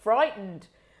a bit frightened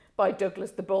by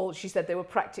Douglas the bull. She said they were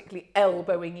practically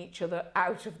elbowing each other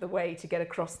out of the way to get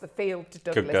across the field to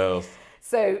Douglas. Good girls.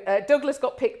 So Douglas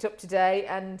got picked up today,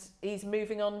 and he's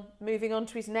moving on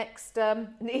to his next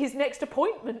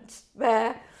appointment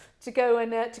there to go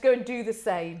and do the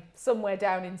same somewhere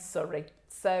down in Surrey.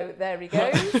 So there he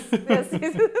goes.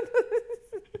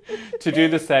 To do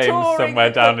the same Touring somewhere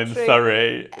the down in country.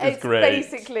 Surrey is great.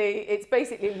 It's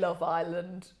basically Love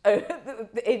Island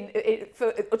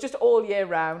for just all year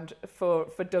round for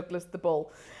Douglas the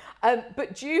bull.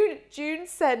 But June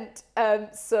sent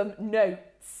some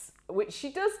notes, which she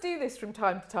does do this from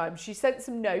time to time. She sent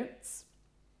some notes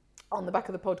on the back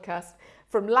of the podcast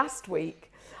from last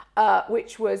week,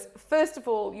 which was, first of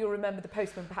all, you'll remember the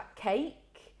Postman Pat cake.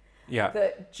 Yeah.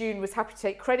 That June was happy to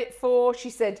take credit for. She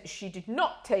said she did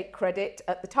not take credit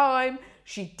at the time.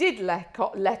 She did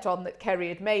let on that Kerry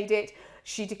had made it.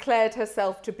 She declared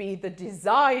herself to be the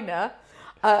designer,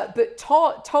 but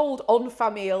told En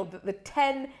Famille that the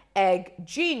 10-egg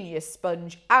genius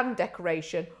sponge and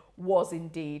decoration was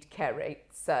indeed Kerry.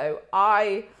 So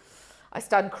I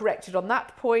stand corrected on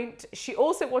that point. She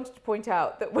also wanted to point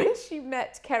out that when she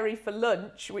met Kerry for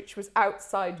lunch, which was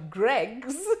outside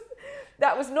Greg's,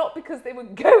 that was not because they were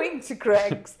going to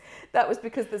Greg's. That was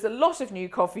because there's a lot of new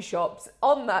coffee shops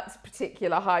on that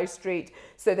particular high street.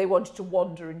 So they wanted to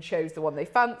wander and chose the one they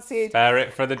fancied. Spare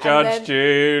it for the judge,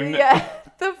 June. Yeah,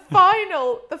 the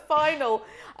final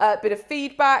bit of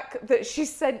feedback that she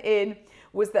sent in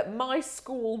was that my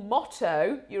school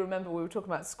motto, you remember we were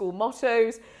talking about school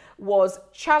mottos, was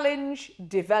challenge,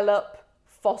 develop,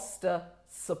 foster,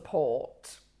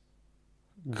 support.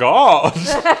 God.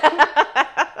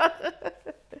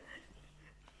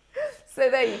 So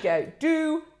there you go.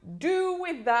 Do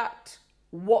with that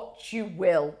what you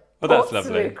will. Oh, that's Portslade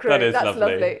lovely. crew. That is That's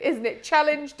lovely. Isn't it?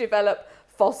 Challenge, develop,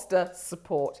 foster,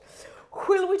 support.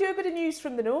 Will we do a bit of news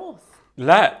from the north?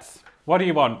 Let's. What do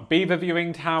you want? Beaver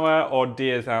viewing tower or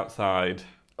deers outside?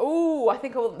 Oh, I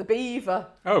think I want the beaver.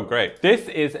 Oh, great. This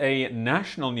is a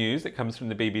national news that comes from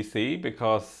the BBC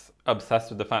because obsessed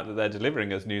with the fact that they're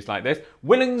delivering us news like this.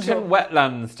 Willington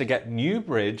Wetlands to get new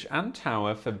bridge and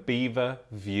tower for beaver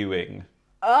viewing.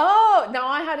 Oh, now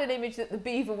I had an image that the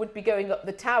beaver would be going up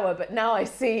the tower, but now I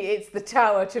see it's the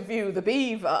tower to view the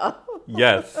beaver.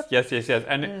 Yes.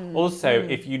 And also,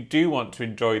 if you do want to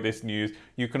enjoy this news,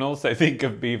 you can also think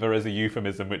of beaver as a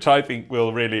euphemism, which I think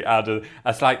will really add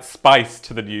a slight spice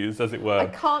to the news, as it were. I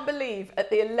can't believe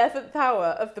at the 11th hour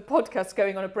of the podcast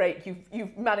going on a break,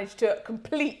 you've managed to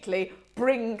completely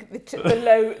bring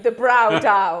the brow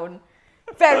down.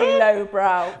 Very low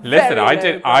brow. Listen, Very I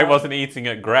low brow. wasn't eating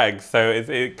at Greg's, so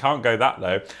it can't go that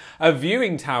low. A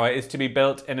viewing tower is to be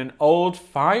built in an old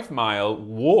 5-mile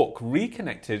walk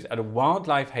reconnected at a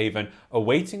wildlife haven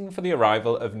awaiting for the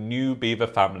arrival of new beaver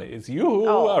families. You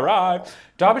arrive.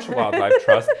 Derbyshire Wildlife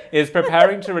Trust is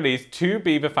preparing to release 2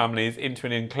 beaver families into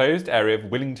an enclosed area of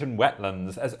Willington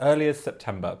Wetlands as early as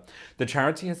September. The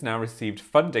charity has now received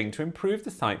funding to improve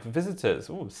the site for visitors.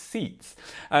 Oh, seats.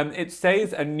 It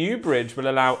says a new bridge will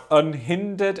allow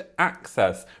unhindered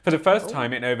access. For the first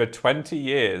time in over 20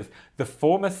 years, the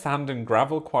former sand and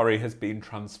gravel quarry has been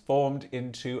transformed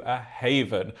into a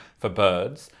haven for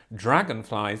birds,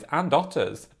 dragonflies and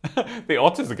otters. The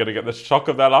otters are going to get the shock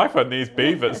of their life when these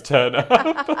beavers turn up.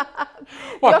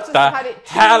 What the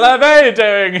hell are they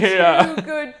doing here? Too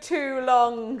good, too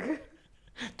long.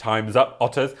 Time's up,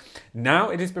 otters. Now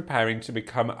it is preparing to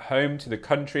become home to the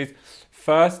country's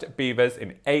first beavers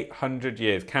in 800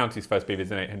 years, county's first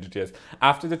beavers in 800 years,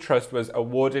 after the trust was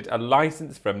awarded a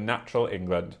licence from Natural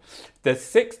England. The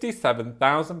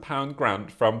 £67,000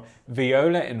 grant from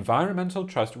Viola Environmental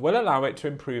Trust will allow it to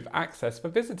improve access for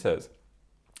visitors.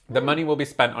 The money will be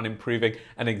spent on improving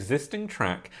an existing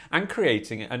track and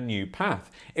creating a new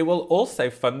path. It will also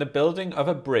fund the building of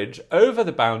a bridge over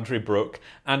the Boundary Brook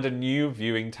and a new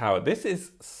viewing tower. This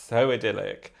is so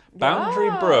idyllic. Boundary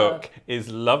Brook is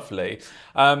lovely.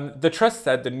 The Trust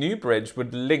said the new bridge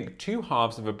would link two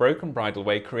halves of a broken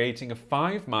bridleway, creating a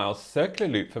 5-mile circular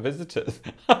loop for visitors.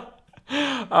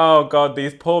 Oh God,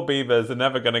 these poor beavers are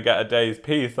never going to get a day's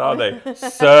peace, are they?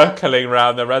 Circling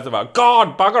round the reservoir.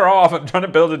 God, bugger off, I'm trying to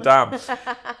build a dam.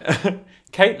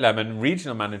 Kate Lemon,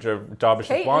 regional manager of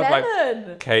Derbyshire's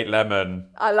Wildlife. Kate Lemon.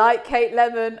 I like Kate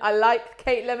Lemon. I like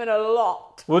Kate Lemon a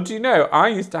lot. Well, do you know, I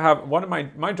used to have, one of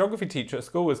my geography teacher at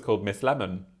school was called Miss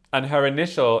Lemon. And her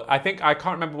initial, I can't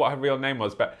remember what her real name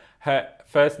was, but her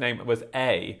first name was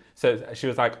A. So she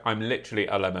was like, I'm literally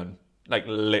a lemon. Like,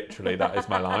 literally, that is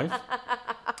my life.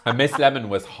 And Miss Lemon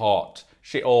was hot.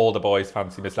 All the boys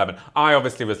fancy Miss Lemon. I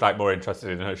obviously was like more interested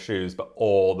in her shoes, but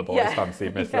all the boys fancy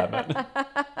Miss Lemon.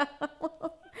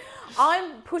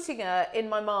 I'm putting her in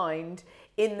my mind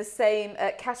in the same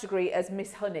category as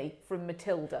Miss Honey from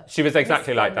Matilda. She was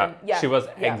exactly like that. Yeah. She was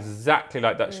exactly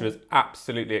like that. She was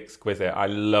absolutely exquisite. I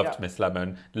loved Miss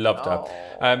Lemon. Loved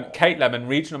her. Kate Lemon,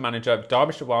 regional manager of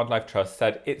Derbyshire Wildlife Trust,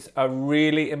 said it's a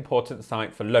really important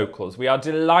site for locals. We are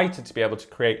delighted to be able to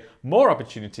create more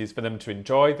opportunities for them to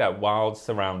enjoy their wild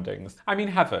surroundings. I mean,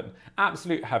 heaven.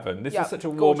 Absolute heaven. This is such a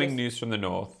warming news from the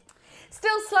north.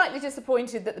 Still slightly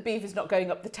disappointed that the beaver's not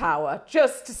going up the tower.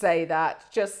 Just to say that.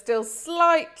 Just still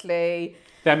slightly.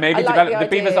 There may be the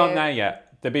beavers aren't there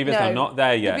yet. The beavers are not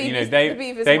there yet. The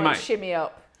beavers might shimmy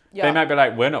up. Yeah. They might be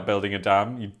like, we're not building a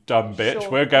dam, you dumb bitch.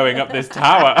 Sure. We're going up this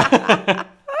tower.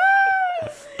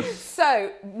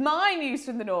 So, my news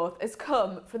from the north has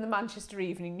come from the Manchester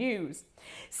Evening News.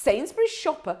 Sainsbury's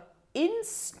shopper in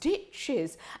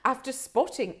stitches after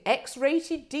spotting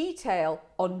X-rated detail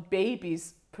on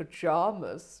baby's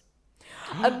pyjamas.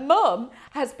 A mum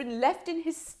has been left in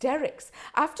hysterics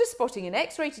after spotting an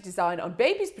X-rated design on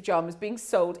baby's pyjamas being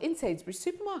sold in Sainsbury's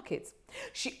supermarkets.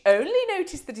 She only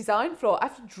noticed the design flaw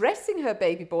after dressing her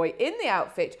baby boy in the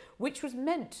outfit, which was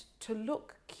meant to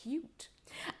look cute.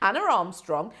 Anna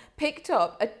Armstrong picked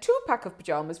up a 2-pack of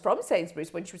pyjamas from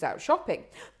Sainsbury's when she was out shopping.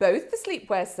 Both the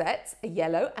sleepwear sets, a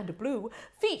yellow and a blue,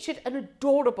 featured an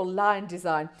adorable lion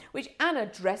design, which Anna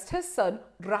dressed her son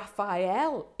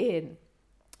Raphael in.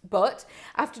 But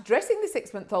after dressing the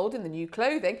 6-month-old in the new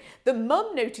clothing, the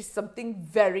mum noticed something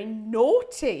very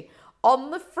naughty.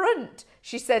 On the front,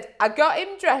 she said, I got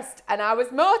him dressed and I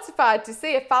was mortified to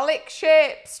see a phallic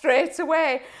shape straight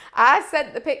away. I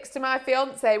sent the pics to my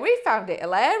fiancé. We found it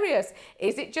hilarious.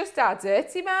 Is it just our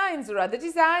dirty minds or are the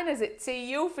designers at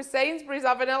TU for Sainsbury's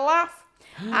having a laugh?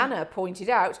 Anna pointed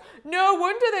out, no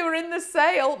wonder they were in the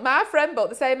sale. My friend bought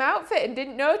the same outfit and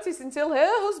didn't notice until her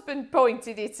husband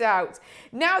pointed it out.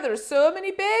 Now there are so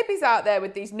many babies out there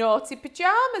with these naughty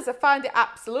pyjamas. I find it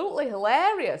absolutely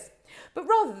hilarious. But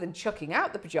rather than chucking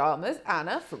out the pyjamas,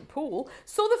 Anna, from Poole,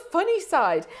 saw the funny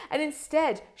side and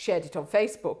instead shared it on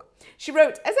Facebook. She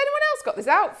wrote, has anyone else got this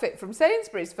outfit from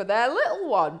Sainsbury's for their little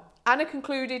one? Anna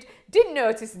concluded, didn't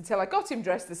notice until I got him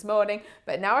dressed this morning,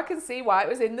 but now I can see why it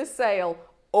was in the sale.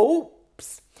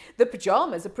 Oops. The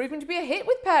pyjamas are proving to be a hit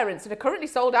with parents and are currently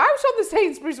sold out on the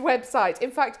Sainsbury's website.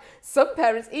 In fact, some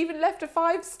parents even left a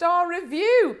 5-star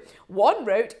review. One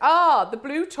wrote, the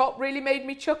blue top really made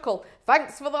me chuckle.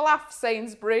 Thanks for the laugh,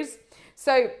 Sainsbury's.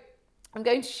 So I'm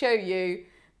going to show you.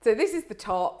 So this is the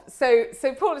top. So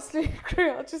Paula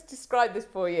Crew, I'll just describe this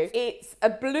for you. It's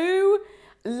a blue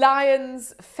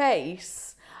lion's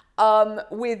face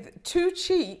with 2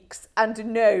 cheeks and a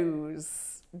nose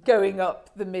going up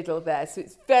the middle there. So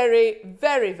it's very,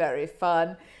 very, very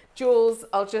fun. Jules,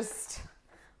 I'll just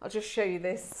show you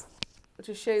this. I'll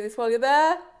just show you this while you're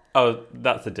there. Oh,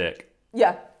 that's a dick.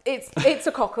 Yeah, it's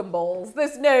a cock and balls.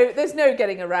 There's no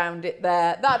getting around it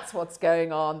there. That's what's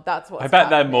going on. That's what's happening.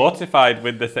 They're mortified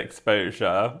with this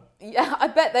exposure. Yeah, I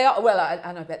bet they are. Well,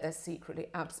 and I bet they're secretly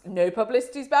no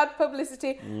publicity is bad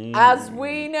publicity, as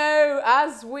we know,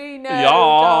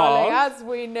 darling, as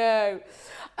we know.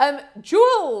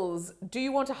 Jules, do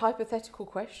you want a hypothetical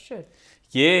question?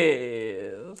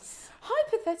 Yes.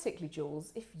 Hypothetically,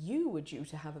 Jules, if you were due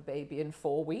to have a baby in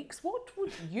 4 weeks, what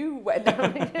would you wear?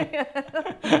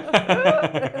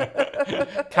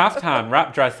 Caftan,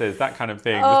 wrap dresses, that kind of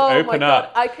thing. Oh, just open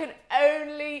up. I can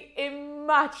only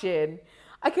imagine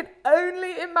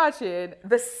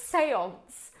the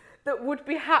seance that would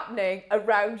be happening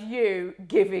around you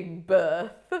giving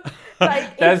birth.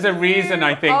 Like, there's a reason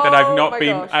I think that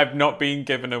I've not been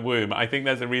given a womb. I think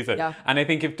there's a reason. Yeah. And I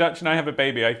think if Dutch and I have a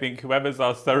baby, I think whoever's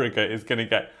our surrogate is going to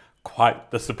get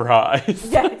quite the surprise.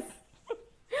 Yes.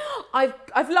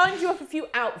 I've lined you up a few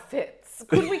outfits.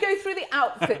 Could we go through the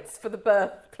outfits for the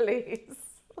birth, please?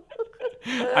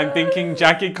 I'm thinking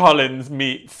Jackie Collins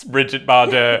meets Bridget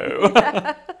Bardot.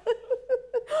 Yeah.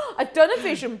 I've done a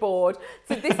vision board,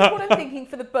 so this is what I'm thinking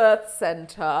for the birth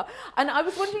centre. And I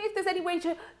was wondering if there's any way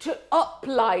to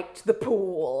uplight the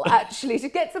pool, actually, to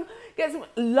get some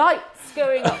lights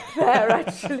going up there,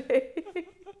 actually.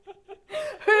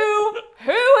 Who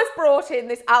has brought in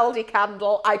this Aldi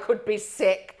candle? I could be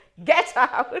sick. Get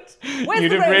out. Where's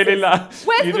You'd the have really roses? laughed.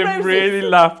 Where's You'd the have roses? really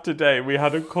laughed today. We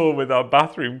had a call with our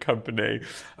bathroom company,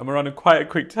 and we're on quite a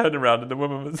quick turnaround, and the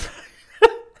woman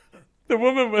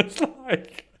was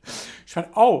like, she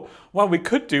went, "Oh, well, we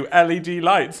could do LED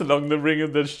lights along the ring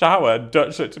of the shower." And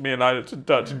Dutch looked at me, and I looked at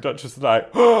Dutch, and Dutch was like,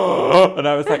 "Oh," and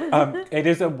I was like, "It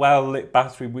is a well-lit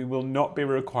bathroom. We will not be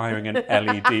requiring an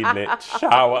LED lit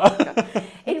shower."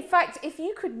 In fact, if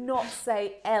you could not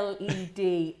say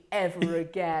LED ever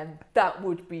again, that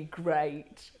would be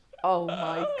great. Oh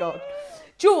my God.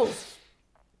 Jules,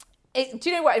 do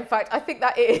you know what? In fact, I think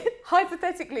that is,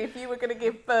 hypothetically, if you were going to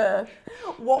give birth,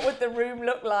 what would the room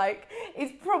look like?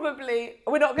 Is probably,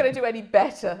 we're not going to do any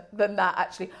better than that,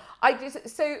 actually. I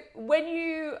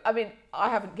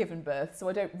haven't given birth, so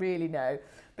I don't really know,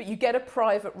 but you get a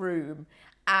private room.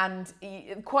 And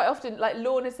quite often, like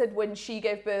Lorna said, when she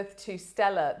gave birth to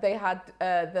Stella, they had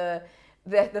the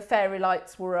fairy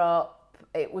lights were up.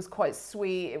 It was quite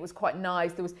sweet. It was quite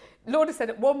nice. Lorna said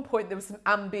at one point there was some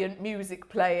ambient music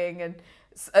playing, and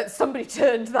somebody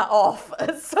turned that off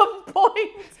at some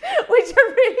point, which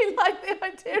I really like the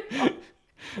idea of.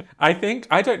 I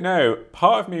don't know.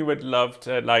 Part of me would love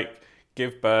to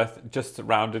give birth just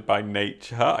surrounded by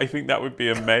nature. I think that would be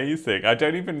amazing. I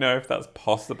don't even know if that's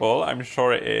possible. I'm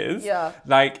sure it is. Yeah.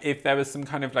 If there was some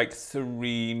kind of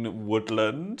serene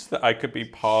woodland that I could be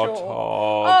part of.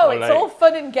 Oh, it's all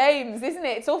fun and games, isn't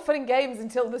it? It's all fun and games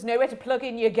until there's nowhere to plug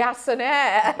in your gas and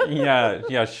air.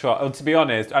 Yeah, sure. Well, to be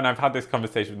honest, and I've had this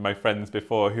conversation with my friends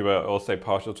before who are also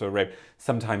partial to a rave,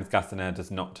 sometimes gas and air does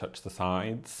not touch the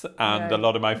sides. And a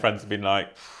lot of my friends have been like,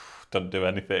 don't do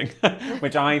anything,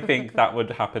 which I think that would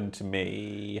happen to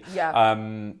me. Yeah.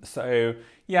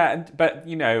 But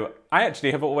I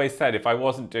actually have always said if I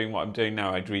wasn't doing what I'm doing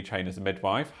now, I'd retrain as a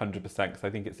midwife, 100%, because I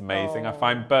think it's amazing. I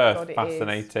find birth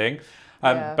fascinating.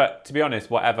 But to be honest,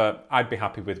 I'd be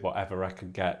happy with whatever I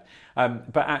could get.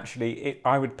 But actually,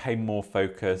 I would pay more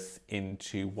focus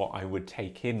into what I would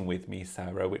take in with me,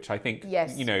 Sarah, which I think,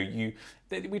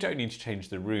 we don't need to change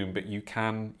the room, but you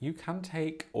can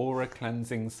take aura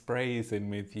cleansing sprays in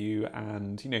with you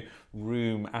and,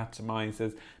 room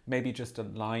atomizers, maybe just a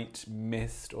light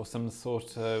mist or some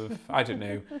sort of, I don't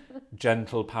know,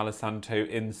 gentle Palo Santo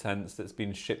incense that's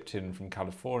been shipped in from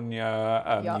California.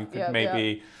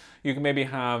 You can maybe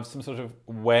have some sort of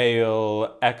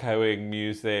whale echoing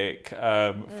music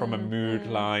from a mood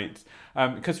light.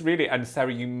 Because really, and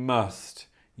Sarah, you must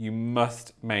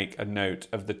make a note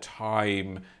of the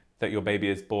time that your baby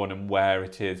is born and where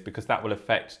it is, because that will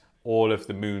affect all of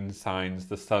the moon signs,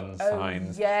 the sun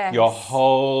signs, your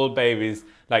whole baby's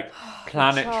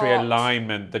planetary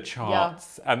alignment, the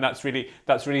charts. And that's really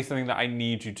something that I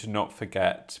need you to not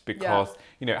forget, because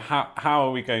how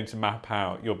are we going to map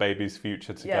out your baby's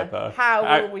future together?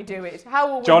 How will we do it? How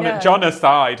will we know? John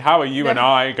aside, how are you and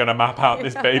I going to map out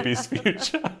this baby's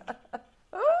future?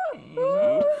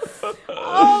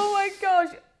 Oh my gosh,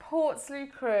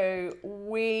 Portslade crew,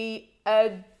 we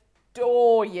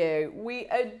adore you. We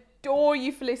adore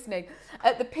you for listening.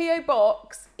 The PO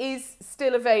box is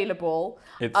still available.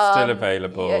 It's still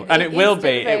available, and it will be.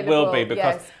 It will be,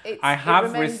 because I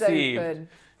have received.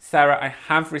 Sarah, I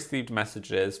have received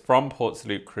messages from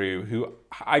Portslade crew who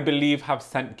I believe have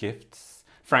sent gifts,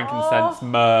 frankincense,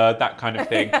 myrrh, that kind of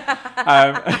thing.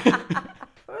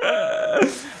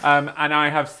 And I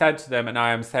have said to them, and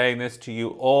I am saying this to you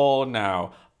all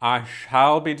now, I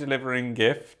shall be delivering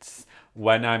gifts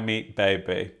when I meet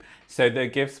baby. So the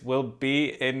gifts will be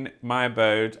in my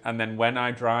abode, and then when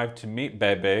I drive to meet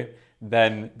baby,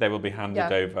 then they will be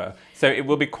handed over. So it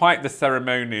will be quite the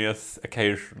ceremonious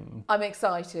occasion. I'm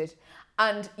excited.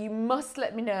 And you must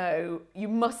let me know, you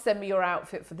must send me your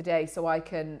outfit for the day so I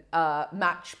can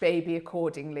match baby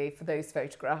accordingly for those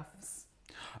photographs.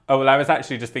 Oh, well, I was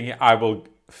actually just thinking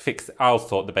I'll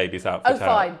sort the baby's outfit out. Oh,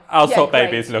 fine. I'll sort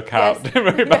baby's look out. Don't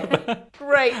worry about that.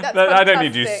 Great, that's fantastic. I don't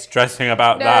need you stressing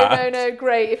about that. No,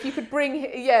 great. If you could bring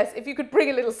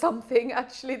a little something,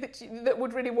 actually, that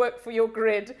would really work for your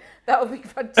grid, that would be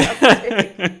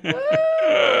fantastic.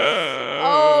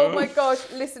 Oh, my gosh.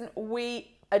 Listen,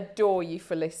 we adore you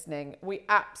for listening. We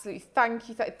absolutely thank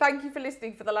you. Thank you for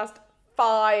listening for the last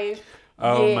 5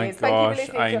 Oh years. my Thank you gosh, for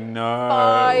listening I to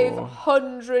know.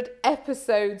 500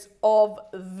 episodes of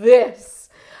this.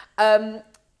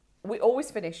 We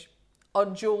always finish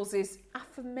on Jules's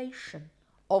affirmation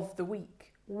of the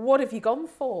week. What have you gone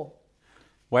for?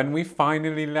 When we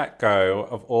finally let go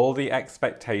of all the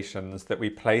expectations that we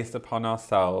place upon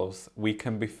ourselves, we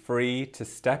can be free to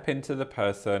step into the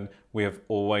person we have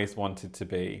always wanted to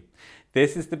be.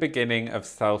 This is the beginning of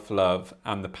self-love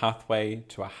and the pathway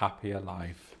to a happier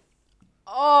life.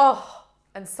 Oh,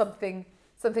 and something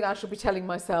I shall be telling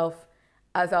myself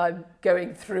as I'm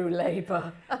going through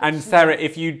labour. And Sarah,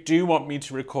 if you do want me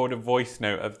to record a voice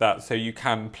note of that so you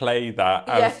can play that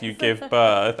as you give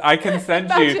birth, I can send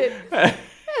you...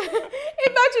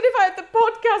 Imagine if I had the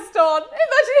podcast on.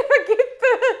 Imagine if I give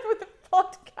birth with a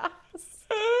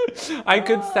podcast. I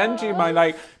could send you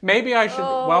my, maybe I should,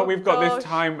 while we've got this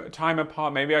time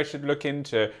apart, maybe I should look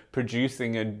into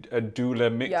producing a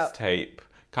doula mixtape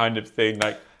kind of thing.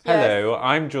 Hello,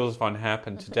 I'm Jules Von Hepp,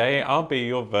 and today I'll be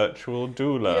your virtual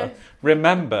doula. Yes.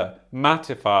 Remember,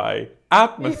 mattify,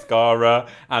 add mascara,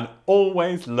 and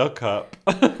always look up.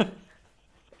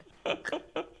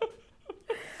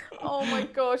 Oh my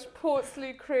gosh,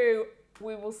 Portslade crew,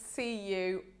 we will see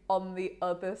you on the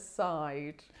other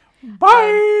side.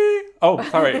 Bye! Oh,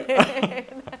 sorry.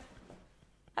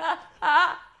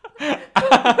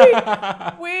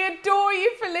 we adore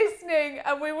you for listening,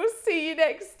 and we will see you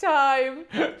next time.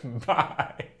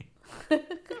 Bye.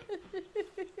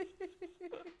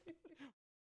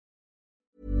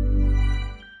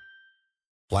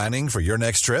 Planning for your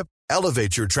next trip?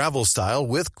 Elevate your travel style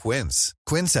with Quince.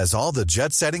 Quince has all the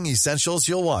jet-setting essentials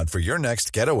you'll want for your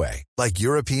next getaway, like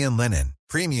European linen,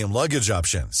 premium luggage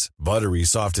options, buttery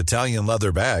soft Italian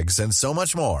leather bags, and so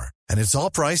much more. And it's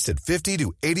all priced at 50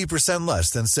 to 80%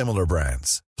 less than similar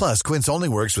brands. Plus, Quince only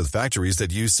works with factories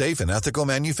that use safe and ethical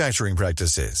manufacturing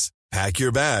practices. Pack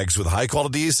your bags with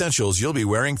high-quality essentials you'll be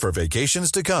wearing for vacations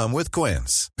to come with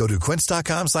Quince. Go to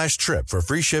quince.com/trip for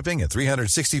free shipping and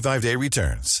 365-day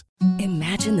returns.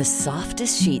 Imagine the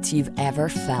softest sheets you've ever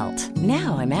felt.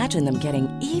 Now imagine them getting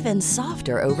even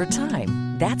softer over time.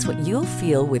 That's what you'll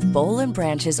feel with Boll &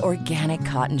 Branch's organic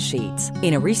cotton sheets.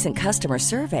 In a recent customer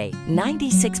survey,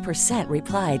 96%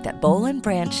 replied that Boll &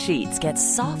 Branch sheets get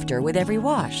softer with every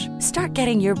wash. Start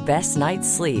getting your best night's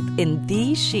sleep in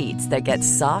these sheets that get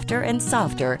softer and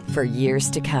softer for years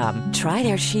to come. Try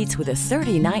their sheets with a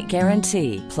 30-night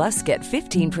guarantee. Plus, get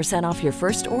 15% off your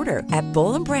first order at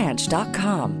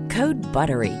bollandbranch.com. Code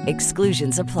BUTTERY.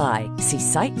 Exclusions apply. See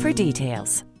site for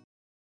details.